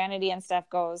Christianity and stuff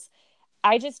goes,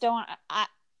 I just don't.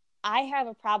 I have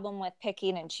a problem with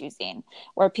picking and choosing,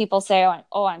 where people say,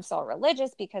 "Oh, I'm so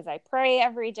religious because I pray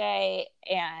every day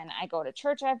and I go to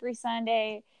church every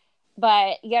Sunday,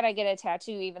 but yet I get a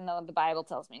tattoo even though the Bible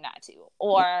tells me not to,"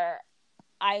 or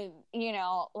I,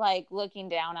 like, looking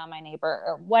down on my neighbor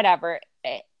or whatever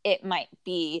it might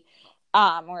be.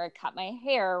 Or I cut my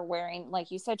hair wearing,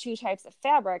 like you said, 2 types of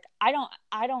fabric. I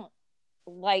don't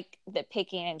like the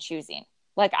picking and choosing.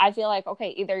 Like, I feel like,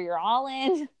 okay, either you're all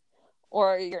in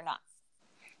or you're not.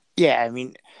 Yeah, I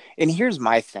mean, and here's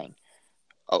my thing.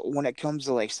 When it comes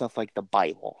to, like, stuff like the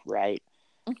Bible, right?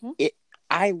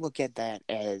 I look at that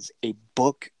as a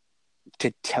book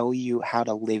to tell you how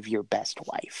to live your best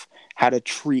life, how to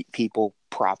treat people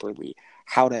properly,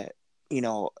 how to,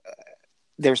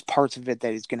 there's parts of it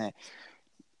that is going to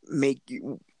make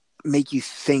you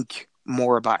think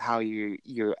more about how you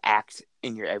act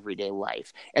in your everyday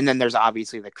life. And then there's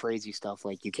obviously the crazy stuff,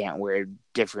 like you can't wear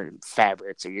different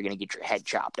fabrics or you're going to get your head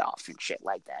chopped off and shit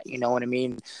like that. You know what I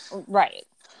mean? Right.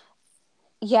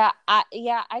 Yeah, I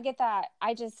get that.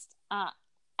 I just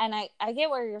and I get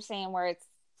where you're saying, where it's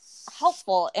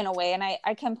helpful in a way, and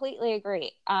I completely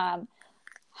agree.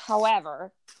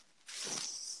 However,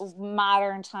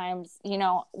 modern times,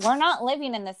 we're not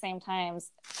living in the same times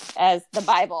as the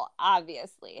Bible,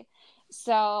 obviously.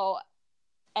 So,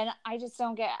 and I just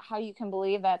don't get how you can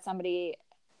believe that somebody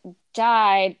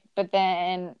died but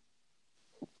then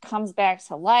comes back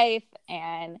to life,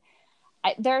 and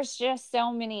there's just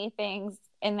so many things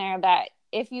in there that,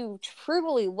 if you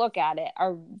truly look at it,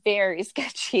 are very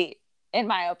sketchy, in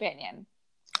my opinion.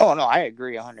 Oh no, I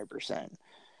agree 100%.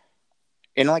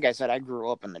 And like I said, I grew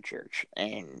up in the church,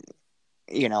 and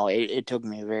it took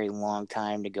me a very long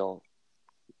time to go,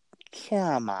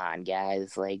 come on,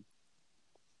 guys, like,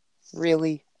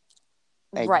 really?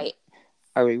 Like, right.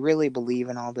 Are we really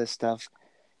believing all this stuff?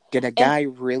 Did a guy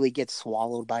really get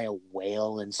swallowed by a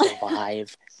whale and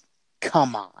survive?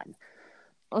 Come on.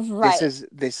 Right.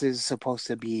 This is supposed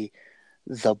to be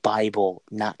the Bible,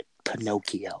 not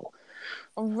Pinocchio.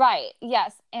 Right.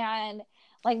 Yes. And,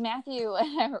 like, Matthew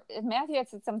had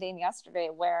said something yesterday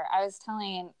where I was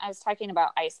talking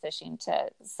about ice fishing to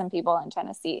some people in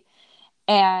Tennessee,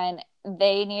 and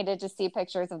they needed to see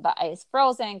pictures of the ice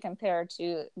frozen compared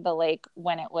to the lake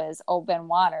when it was open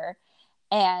water.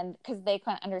 And because they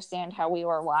couldn't understand how we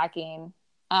were walking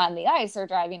on the ice or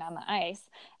driving on the ice.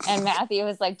 And Matthew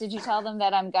was like, "Did you tell them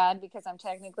that I'm God because I'm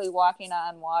technically walking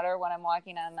on water when I'm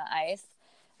walking on the ice?"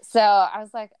 So I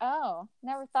was like, "Oh,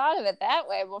 never thought of it that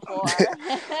way before."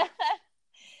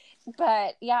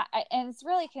 But yeah, and it's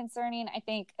really concerning, I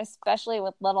think, especially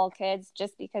with little kids,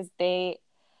 just because they,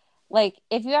 like,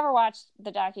 if you ever watched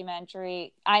the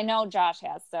documentary, I know Josh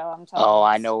has, so I'm telling Oh,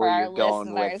 I this know for where our you're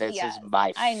going with. listeners. This Yes, is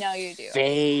my I know you do.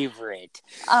 favorite.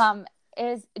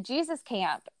 Is Jesus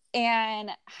Camp,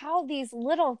 and how these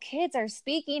little kids are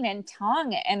speaking in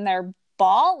tongue and they're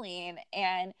bawling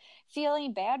and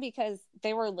feeling bad because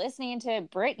they were listening to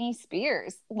Britney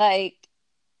Spears. Like,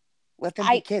 let them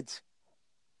be kids.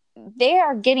 They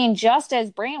are getting just as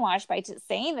brainwashed by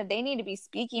saying that they need to be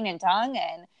speaking in tongue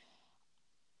and,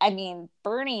 I mean,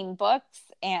 burning books.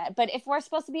 But if we're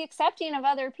supposed to be accepting of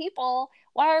other people,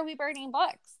 why are we burning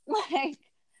books? Like,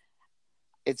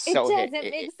 it doesn't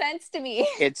make sense to me.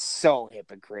 It's so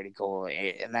hypocritical,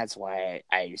 and that's why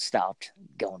I stopped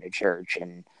going to church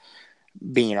and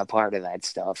being a part of that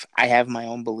stuff. I have my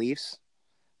own beliefs.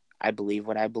 I believe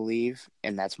what I believe,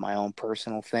 and that's my own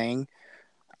personal thing.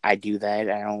 I do that.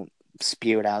 I don't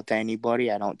spew it out to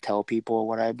anybody. I don't tell people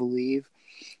what I believe.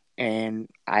 And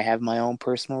I have my own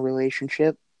personal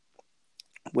relationship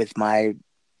with my,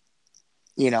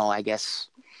 I guess,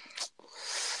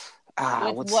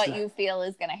 With what's what the, you feel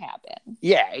is going to happen.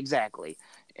 yeah, exactly.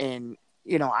 And,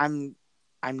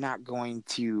 I'm not going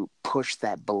to push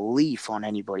that belief on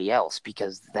anybody else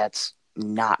because that's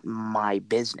not my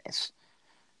business,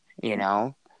 you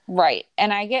know? Right.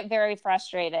 And I get very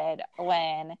frustrated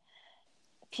when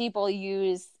people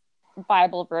use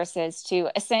Bible verses to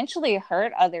essentially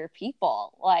hurt other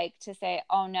people, like to say,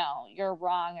 oh no, you're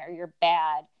wrong or you're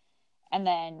bad, and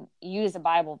then use a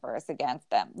Bible verse against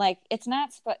them. Like, it's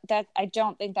not that, I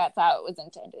don't think that's how it was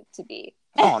intended to be.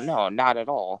 Oh, no, not at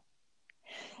all.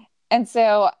 And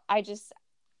so I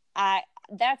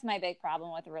that's my big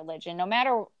problem with religion. No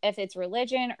matter if it's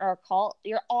religion or a cult,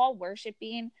 you're all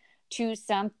worshiping to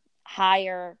some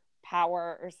higher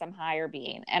power or some higher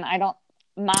being. And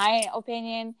my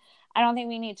opinion, I don't think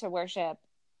we need to worship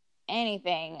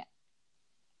anything,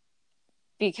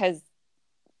 because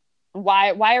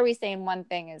why are we saying one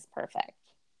thing is perfect?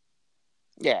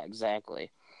 Yeah,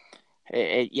 exactly.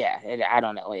 I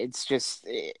don't know. It's just,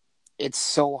 it's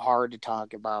so hard to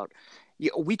talk about.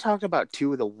 We talked about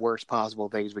two of the worst possible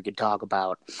things we could talk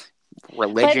about: But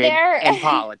religion there, and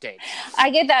politics. I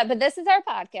get that, but this is our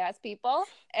podcast, people,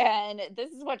 and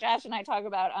this is what Josh and I talk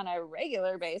about on a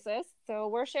regular basis. So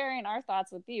we're sharing our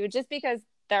thoughts with you, just because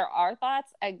they're our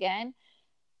thoughts. Again,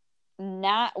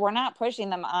 we're not pushing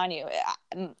them on you.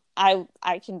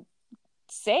 I can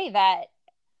say that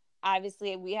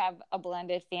obviously we have a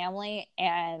blended family,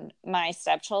 and my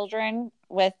stepchildren,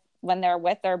 when they're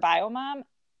with their bio mom,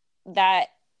 that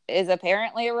is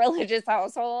apparently a religious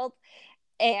household,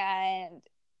 and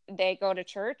they go to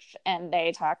church and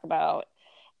they talk about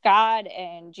God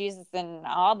and Jesus and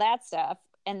all that stuff.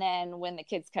 And then when the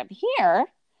kids come here,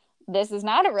 this is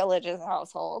not a religious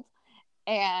household.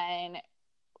 And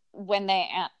when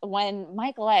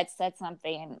Michael had said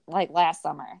something like last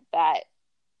summer that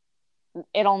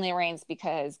it only rains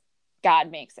because God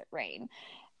makes it rain.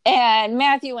 And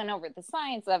Matthew went over the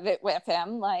science of it with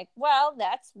him, like, well,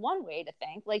 that's one way to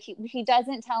think. Like, he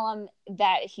doesn't tell him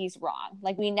that he's wrong.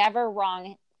 Like, we never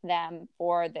wrong them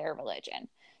for their religion.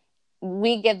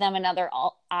 We give them another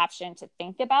option to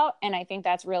think about. And I think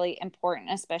that's really important,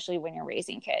 especially when you're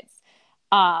raising kids.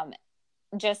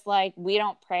 Just like we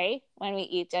don't pray when we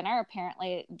eat dinner,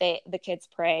 apparently the kids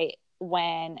pray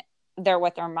when they're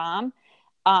with their mom.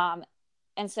 And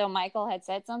so Michael had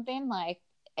said something like,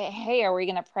 hey, are we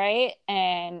going to pray?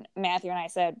 And Matthew and I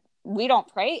said, we don't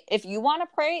pray. If you want to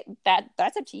pray,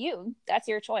 that's up to you. That's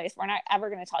your choice. We're not ever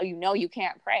going to tell you, no, you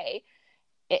can't pray.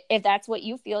 If that's what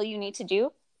you feel you need to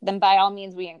do, then by all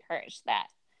means, we encourage that.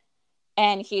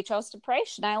 And he chose to pray.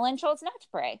 Schneilen chose not to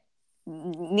pray.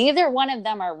 Neither one of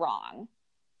them are wrong.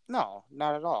 No,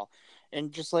 not at all.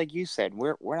 And just like you said,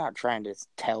 we're not trying to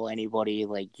tell anybody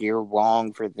like you're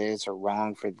wrong for this or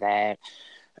wrong for that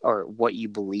or what you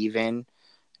believe in.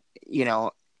 You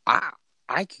know,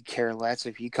 I could care less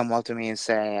if you come up to me and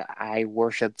say I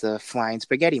worship the flying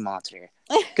spaghetti monster.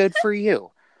 Good for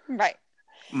you. Right.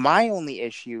 My only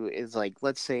issue is, like,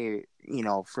 let's say,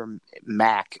 from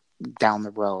Mac down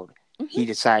the road, he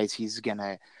decides he's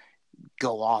gonna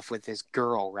go off with this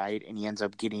girl, right? And he ends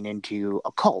up getting into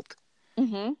a cult,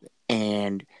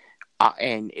 and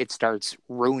it starts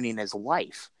ruining his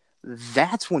life.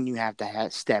 That's when you have to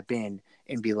step in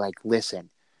and be like, listen,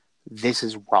 this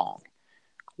is wrong.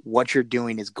 What you're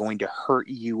doing is going to hurt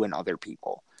you and other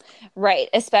people. Right.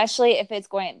 Especially if it's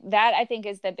that I think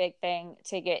is the big thing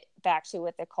to get back to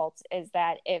with the cults, is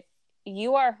that if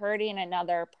you are hurting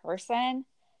another person,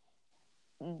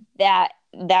 that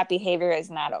behavior is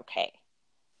not okay,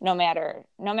 no matter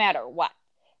what.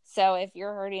 So if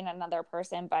you're hurting another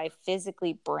person by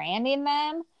physically branding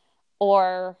them,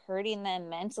 or hurting them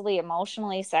mentally,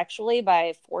 emotionally, sexually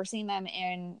by forcing them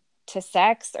into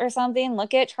sex or something.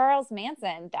 Look at Charles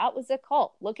Manson. That was a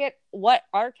cult. Look at what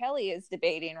R. Kelly is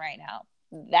debating right now.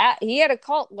 That he had a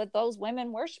cult with those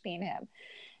women worshiping him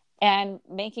and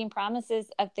making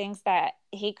promises of things that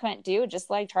he couldn't do,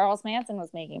 just like Charles Manson was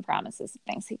making promises of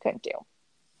things he couldn't do.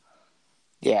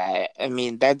 Yeah, I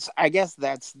mean, I guess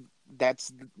that's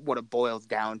what it boils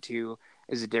down to,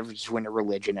 is the difference between a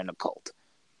religion and a cult.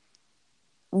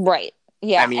 Right.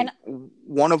 Yeah. I mean,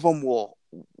 one of them will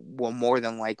more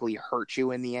than likely hurt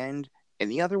you in the end, and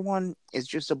the other one is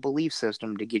just a belief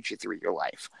system to get you through your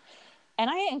life. And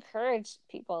I encourage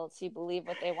people to believe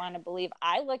what they want to believe.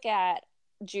 I look at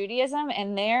Judaism,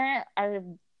 and there are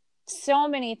so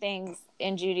many things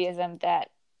in Judaism that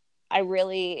I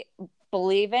really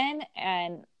believe in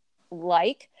and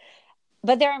like.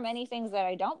 But there are many things that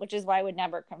I don't, which is why I would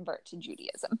never convert to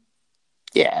Judaism.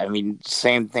 Yeah, I mean,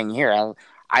 same thing here.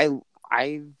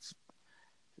 I've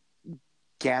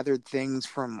gathered things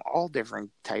from all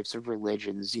different types of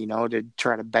religions, to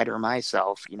try to better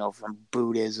myself, from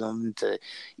Buddhism to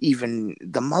even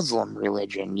the Muslim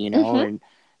religion, Mm-hmm. and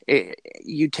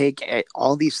you take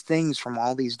all these things from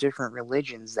all these different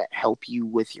religions that help you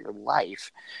with your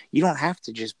life. You don't have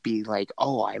to just be like,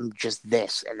 oh, I'm just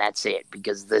this and that's it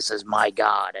because this is my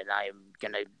God and I'm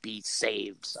going to be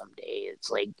saved someday. It's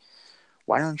like,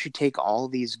 why don't you take all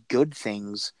these good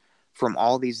things from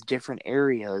all these different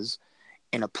areas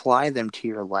and apply them to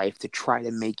your life to try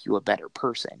to make you a better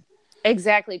person?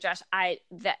 Exactly, Josh.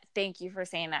 Thank you for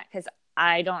saying that, because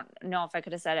I don't know if I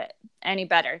could have said it any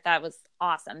better. That was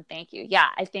awesome. Thank you. Yeah,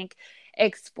 I think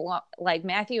explore, like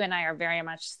Matthew and I are very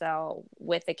much so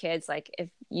with the kids. Like,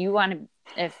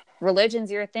 if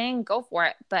religion's your thing, go for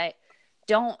it, but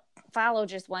don't follow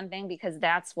just one thing because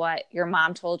that's what your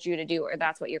mom told you to do or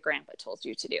that's what your grandpa told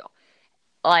you to do.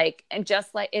 Like, and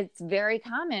just like it's very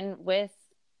common with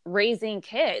raising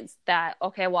kids that,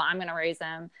 okay, well, I'm going to raise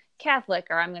them Catholic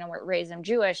or I'm going to raise them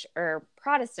Jewish or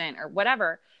Protestant or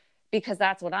whatever because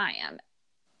that's what I am.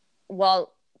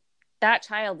 Well, that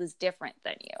child is different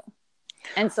than you.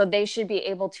 And so they should be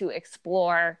able to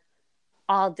explore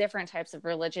all different types of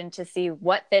religion to see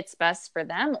what fits best for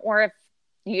them, or if,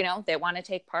 they want to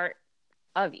take part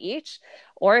of each,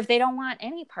 or if they don't want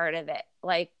any part of it.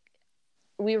 Like,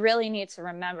 we really need to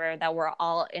remember that we're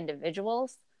all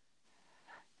individuals.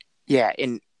 Yeah,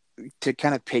 and to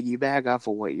kind of piggyback off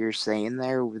of what you're saying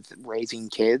there with raising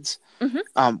kids,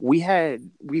 Mm-hmm.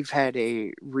 we've had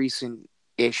a recent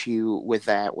issue with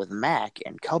that with Mac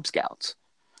and Cub Scouts.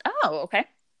 Oh, okay.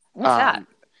 What's that? Um,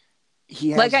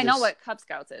 he Like, has I know this. what Cub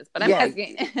Scouts is, but I'm Yeah,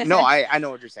 asking. no, I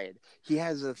know what you're saying. He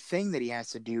has a thing that he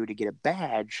has to do to get a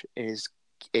badge. It's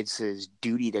his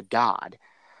duty to God,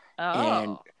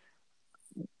 and Oh,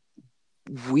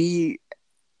 we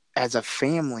as a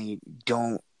family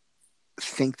don't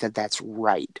think that that's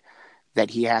right, that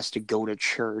he has to go to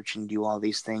church and do all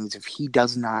these things if he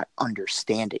does not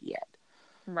understand it yet.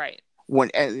 right. When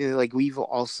like we've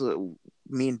also,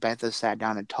 me and Beth have sat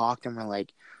down and talked, and we're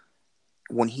like,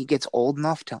 when he gets old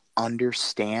enough to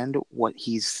understand what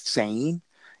he's saying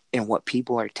and what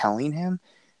people are telling him,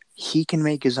 he can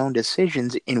make his own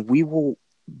decisions, and we will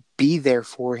be there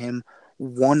for him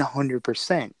 100%.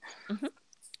 Mm-hmm.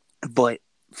 But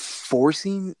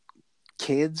forcing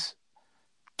kids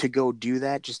to go do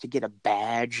that just to get a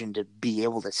badge and to be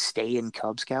able to stay in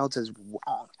Cub Scouts is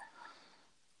wrong.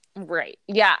 Right.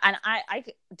 Yeah. And I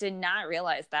did not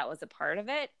realize that was a part of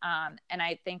it. And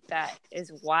I think that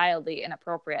is wildly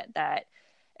inappropriate that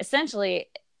essentially,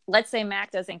 let's say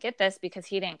Mac doesn't get this because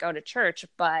he didn't go to church,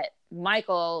 but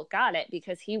Michael got it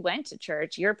because he went to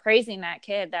church. You're praising that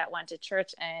kid that went to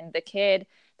church, and the kid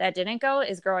that didn't go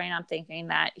is growing up thinking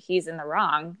that he's in the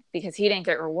wrong because he didn't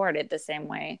get rewarded the same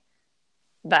way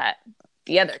that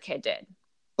the other kid did.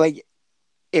 Like,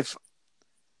 if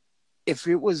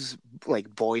it was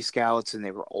like Boy Scouts and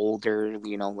they were older,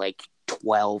 like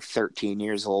 12, 13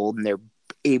 years old, and they're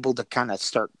able to kind of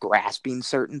start grasping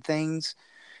certain things,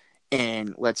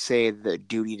 and let's say the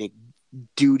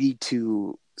duty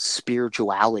to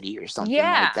spirituality or something like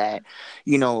Yeah. that,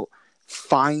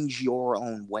 find your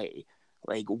own way.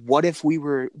 Like, what if we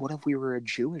were a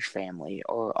Jewish family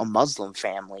or a Muslim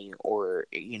family or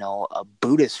a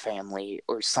Buddhist family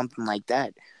or something like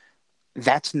that?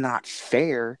 That's not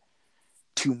fair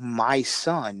to my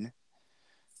son,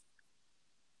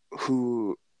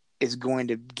 who is going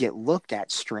to get looked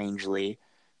at strangely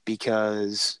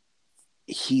because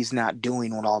he's not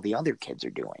doing what all the other kids are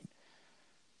doing.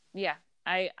 Yeah.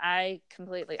 I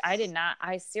completely,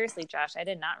 I seriously, Josh, I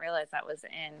did not realize that was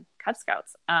in Cub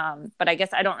Scouts. But I guess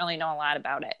I don't really know a lot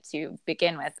about it to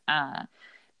begin with.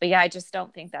 But yeah, I just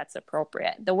don't think that's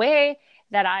appropriate. The way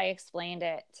that I explained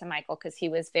it to Michael, because he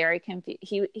was very confused,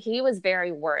 he was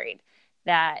very worried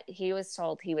that he was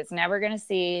told he was never going to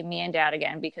see me and Dad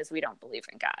again because we don't believe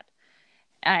in God.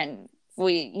 And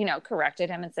we, corrected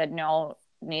him and said, no,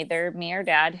 neither me or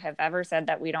Dad have ever said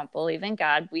that we don't believe in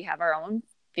God. We have our own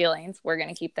feelings. We're going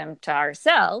to keep them to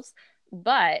ourselves.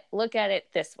 But look at it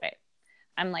this way.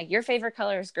 I'm like, your favorite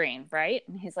color is green, right?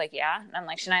 And he's like, yeah. And I'm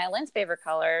like, Shania Lynn's favorite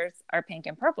colors are pink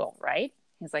and purple, right?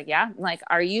 He's like, yeah. I'm like,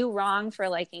 are you wrong for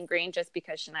liking green just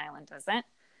because Shania Lynn doesn't?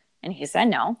 And he said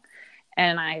no.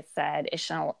 And I said, is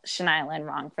Shania Lynn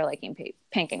wrong for liking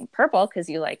pink and purple because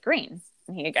you like green?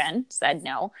 And he again said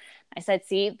no. I said,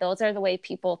 see, those are the way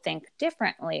people think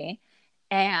differently.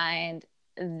 And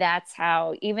that's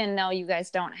how, even though you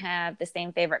guys don't have the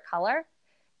same favorite color,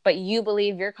 but you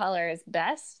believe your color is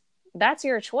best, that's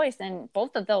your choice. And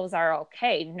both of those are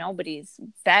okay. Nobody's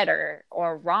better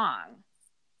or wrong.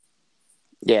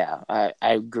 Yeah, I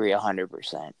agree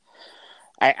 100%.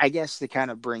 I guess to kind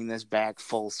of bring this back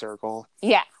full circle,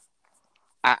 Yeah.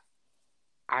 I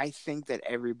I think that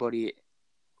everybody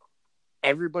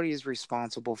is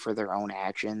responsible for their own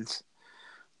actions,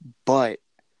 but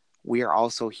we are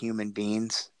also human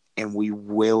beings, and We're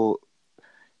we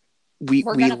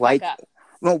going to fuck like, up.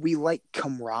 well, we like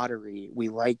camaraderie, we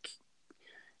like,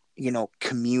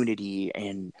 community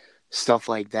and stuff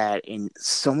like that. And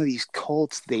some of these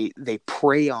cults, they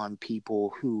prey on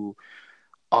people who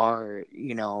are,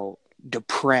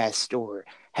 depressed or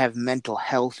have mental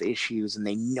health issues, and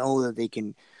they know that they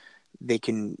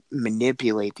can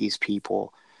manipulate these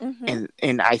people. Mm-hmm.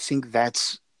 And I think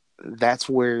that's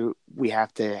where we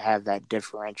have to have that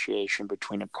differentiation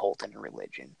between a cult and a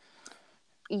religion.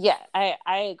 Yeah,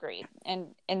 I agree.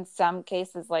 And in some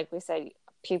cases, like we said,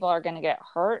 people are going to get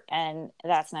hurt, and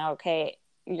that's not okay.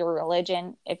 Your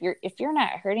religion, if you're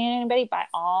not hurting anybody, by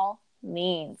all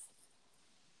means,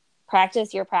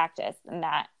 practice your practice, and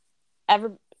that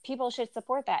ever people should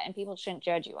support that, and people shouldn't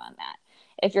judge you on that.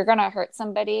 If you're going to hurt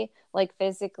somebody, like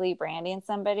physically branding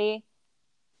somebody,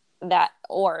 that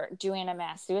or doing a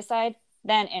mass suicide,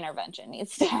 then intervention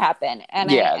needs to happen. And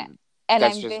Yeah, that's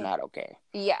I'm just not okay.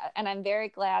 yeah, and I'm very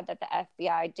glad that the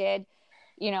FBI did,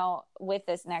 with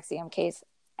this NXIVM case,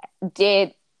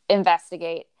 did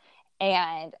investigate.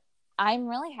 And I'm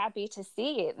really happy to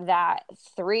see that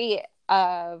 3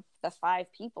 of the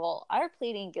 5 people are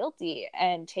pleading guilty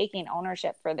and taking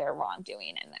ownership for their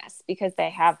wrongdoing in this, because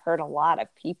they have hurt a lot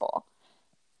of people.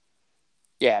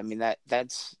 Yeah, I mean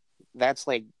that's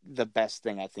like the best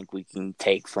thing I think we can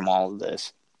take from all of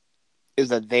this is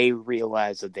that they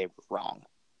realize that they were wrong.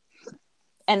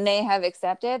 And they have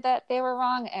accepted that they were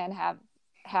wrong, and have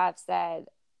said,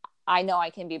 I know I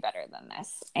can be better than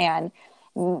this. And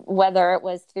whether it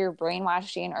was through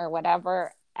brainwashing or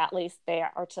whatever, at least they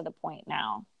are to the point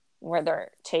now where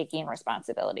they're taking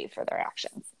responsibility for their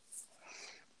actions.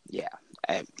 Yeah.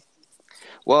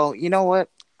 Well, you know what?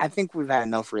 I think we've had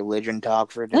enough religion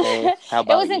talk for today. How It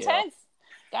about was you? intense.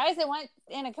 Guys, it went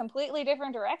in a completely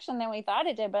different direction than we thought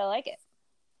it did, but I like it.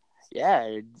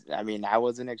 Yeah, I mean, I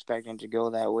wasn't expecting to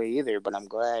go that way either, but I'm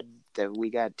glad that we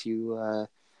got to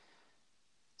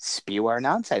spew our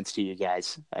nonsense to you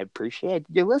guys. I appreciate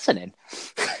you listening.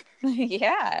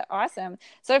 Yeah, awesome.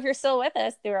 So if you're still with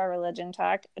us through our religion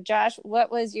talk, Josh,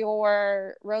 what was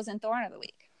your rose and thorn of the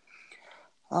week?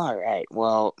 All right.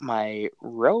 Well, my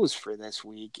rose for this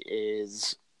week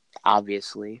is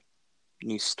obviously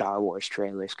new Star Wars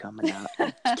trailers coming out.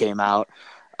 Came out.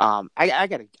 I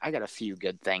got a few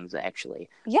good things actually.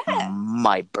 Yeah.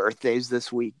 My birthday's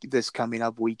this coming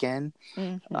up weekend.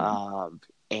 Mm-hmm.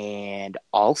 And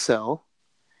also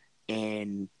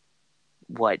in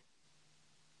what,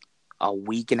 a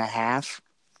week and a half,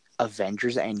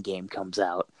 Avengers Endgame comes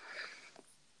out.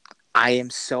 I am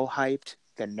so hyped.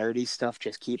 The nerdy stuff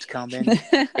just keeps coming.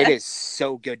 It is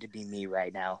so good to be me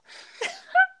right now.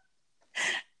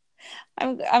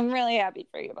 I'm really happy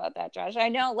for you about that, Josh. I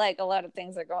know like a lot of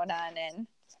things are going on in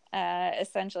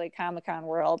essentially Comic-Con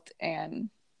world,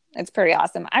 and it's pretty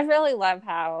awesome. I really love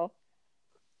how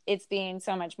it's being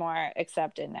so much more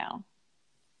accepted now.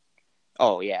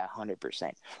 Oh yeah,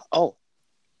 100%. Oh,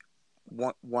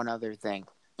 one other thing.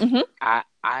 Mm-hmm.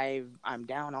 I'm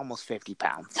down almost 50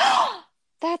 pounds.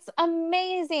 That's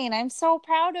amazing. I'm so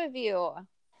proud of you.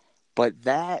 But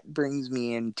that brings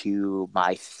me into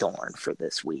my thorn for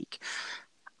this week.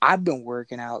 I've been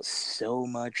working out so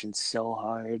much and so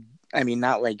hard. I mean,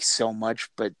 not like so much,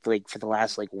 but like for the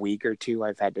last like week or two,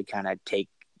 I've had to kind of take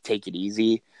it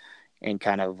easy and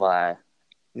kind of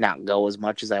not go as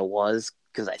much as I was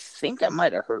because I think I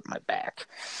might have hurt my back.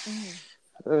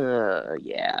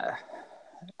 Yeah.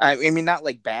 I mean, not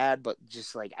like bad, but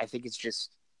just like I think it's just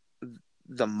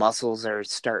the muscles are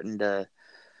starting to.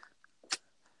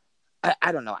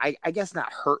 I don't know. I guess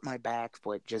not hurt my back,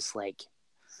 but just like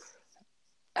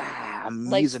I'm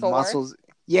Like using sore. muscles.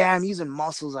 Yeah, I'm using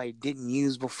muscles I didn't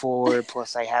use before.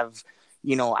 Plus, I have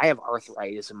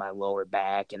arthritis in my lower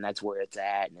back, and that's where it's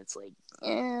at. And it's like,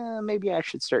 maybe I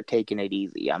should start taking it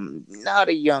easy. I'm not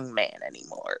a young man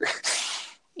anymore.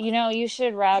 You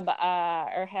should rub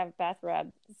or have Beth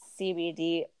rub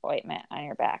CBD ointment on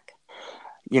your back.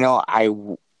 I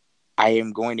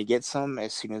am going to get some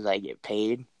as soon as I get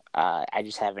paid. I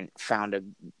just haven't found a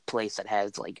place that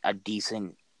has like a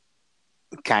decent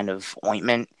kind of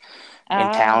ointment in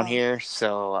town Oh, here.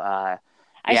 So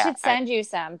I should send you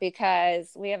some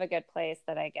because we have a good place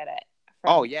that I get it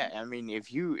from. Oh yeah, I mean,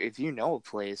 if you know a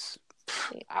place,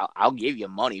 I'll give you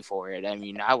money for it. I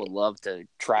mean, I would love to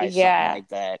try something like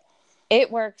that.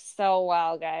 It works so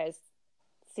well, guys.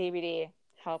 CBD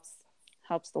helps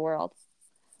the world.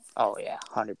 Oh yeah,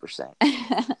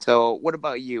 100%. So, what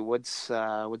about you? What's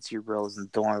your rose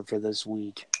and thorn for this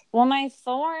week? Well, my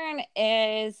thorn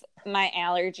is my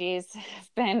allergies.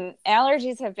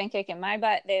 Allergies have been kicking my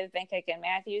butt. They've been kicking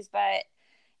Matthew's butt.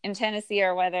 In Tennessee,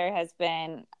 our weather has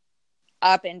been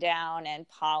up and down, and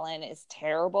pollen is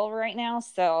terrible right now.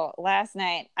 So last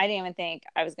night, I didn't even think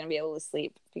I was going to be able to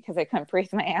sleep because I couldn't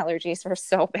breathe. My allergies were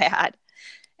so bad.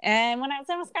 And when I was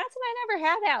in Wisconsin, I never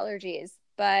had allergies.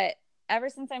 But ever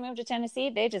since I moved to Tennessee,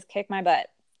 they just kick my butt.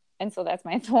 And so that's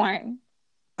my thorn.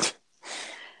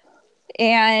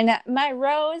 And my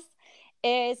rose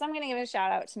is, I'm going to give a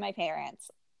shout out to my parents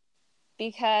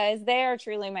because they are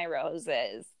truly my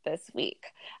roses this week.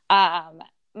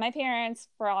 My parents,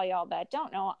 for all y'all that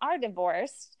don't know, are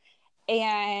divorced,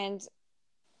 and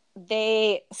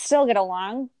they still get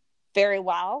along very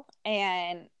well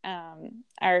and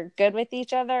are good with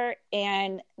each other.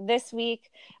 And this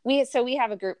week, we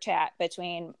have a group chat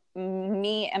between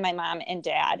me and my mom and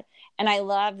dad. And I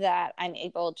love that I'm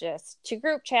able just to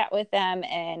group chat with them,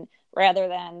 and rather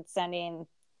than sending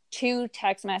 2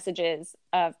 text messages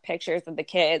of pictures of the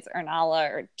kids or Nala,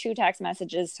 or 2 text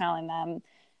messages telling them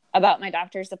about my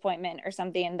doctor's appointment or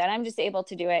something, that I'm just able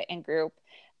to do it in group.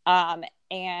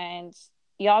 And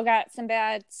y'all got some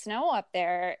bad snow up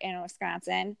there in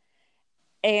Wisconsin.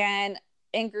 And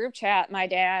in group chat, my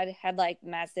dad had like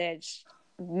messaged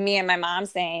me and my mom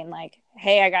saying like,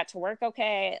 hey, I got to work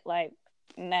okay. Like,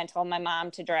 and then told my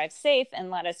mom to drive safe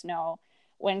and let us know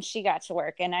when she got to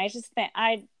work. And I just think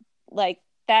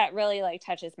that really like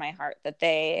touches my heart that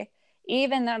they,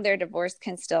 even though they're divorced,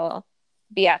 can still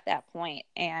be at that point.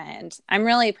 And I'm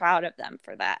really proud of them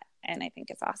for that. And I think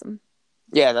it's awesome.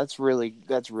 Yeah, that's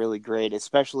really great.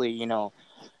 Especially, you know,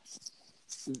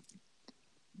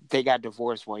 they got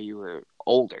divorced while you were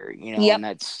older, you know, and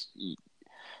that's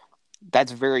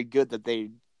very good that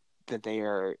they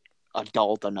are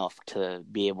adult enough to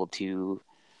be able to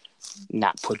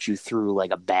not put you through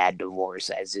like a bad divorce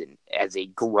as a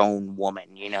grown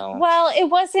woman, you know. Well, it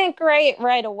wasn't great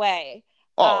right away.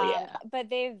 Oh yeah. But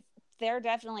they're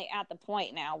definitely at the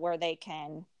point now where they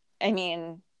can, I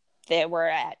mean, they were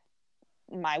at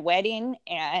my wedding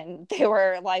and they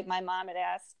were like, my mom had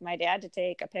asked my dad to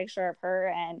take a picture of her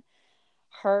and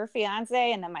her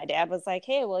fiance, and then my dad was like,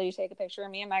 hey, will you take a picture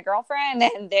of me and my girlfriend?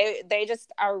 And they just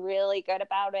are really good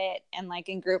about it. And like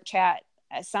in group chat,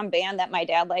 some band that my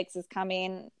dad likes is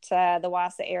coming to the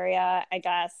Wausau area, I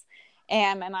guess.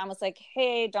 And my mom was like,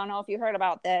 hey, don't know if you heard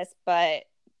about this, but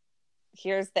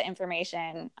here's the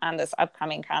information on this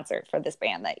upcoming concert for this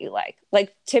band that you like.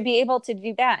 Like, to be able to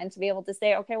do that and to be able to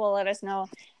say, okay, well, let us know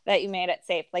that you made it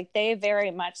safe. Like, they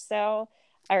very much so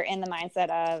are in the mindset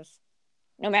of,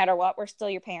 no matter what, we're still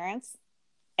your parents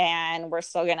and we're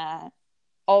still gonna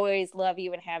always love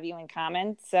you and have you in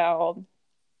common. So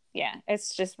yeah,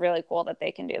 it's just really cool that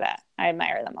they can do that. I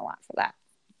admire them a lot for that.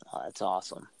 Oh, that's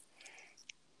awesome.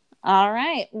 All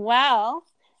right. Well,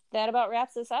 that about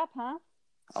wraps us up, huh?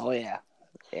 Oh yeah.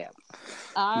 Yeah.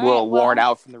 All we're right, worn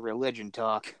out from the religion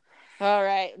talk. All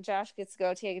right. Josh gets to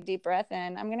go take a deep breath,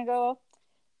 and I'm gonna go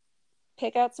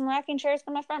pick out some rocking chairs for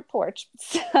my front porch.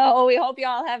 So we hope you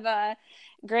all have a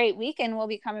great weekend. We'll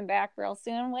be coming back real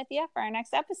soon with you for our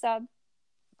next episode.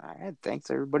 All right.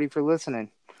 Thanks everybody for listening.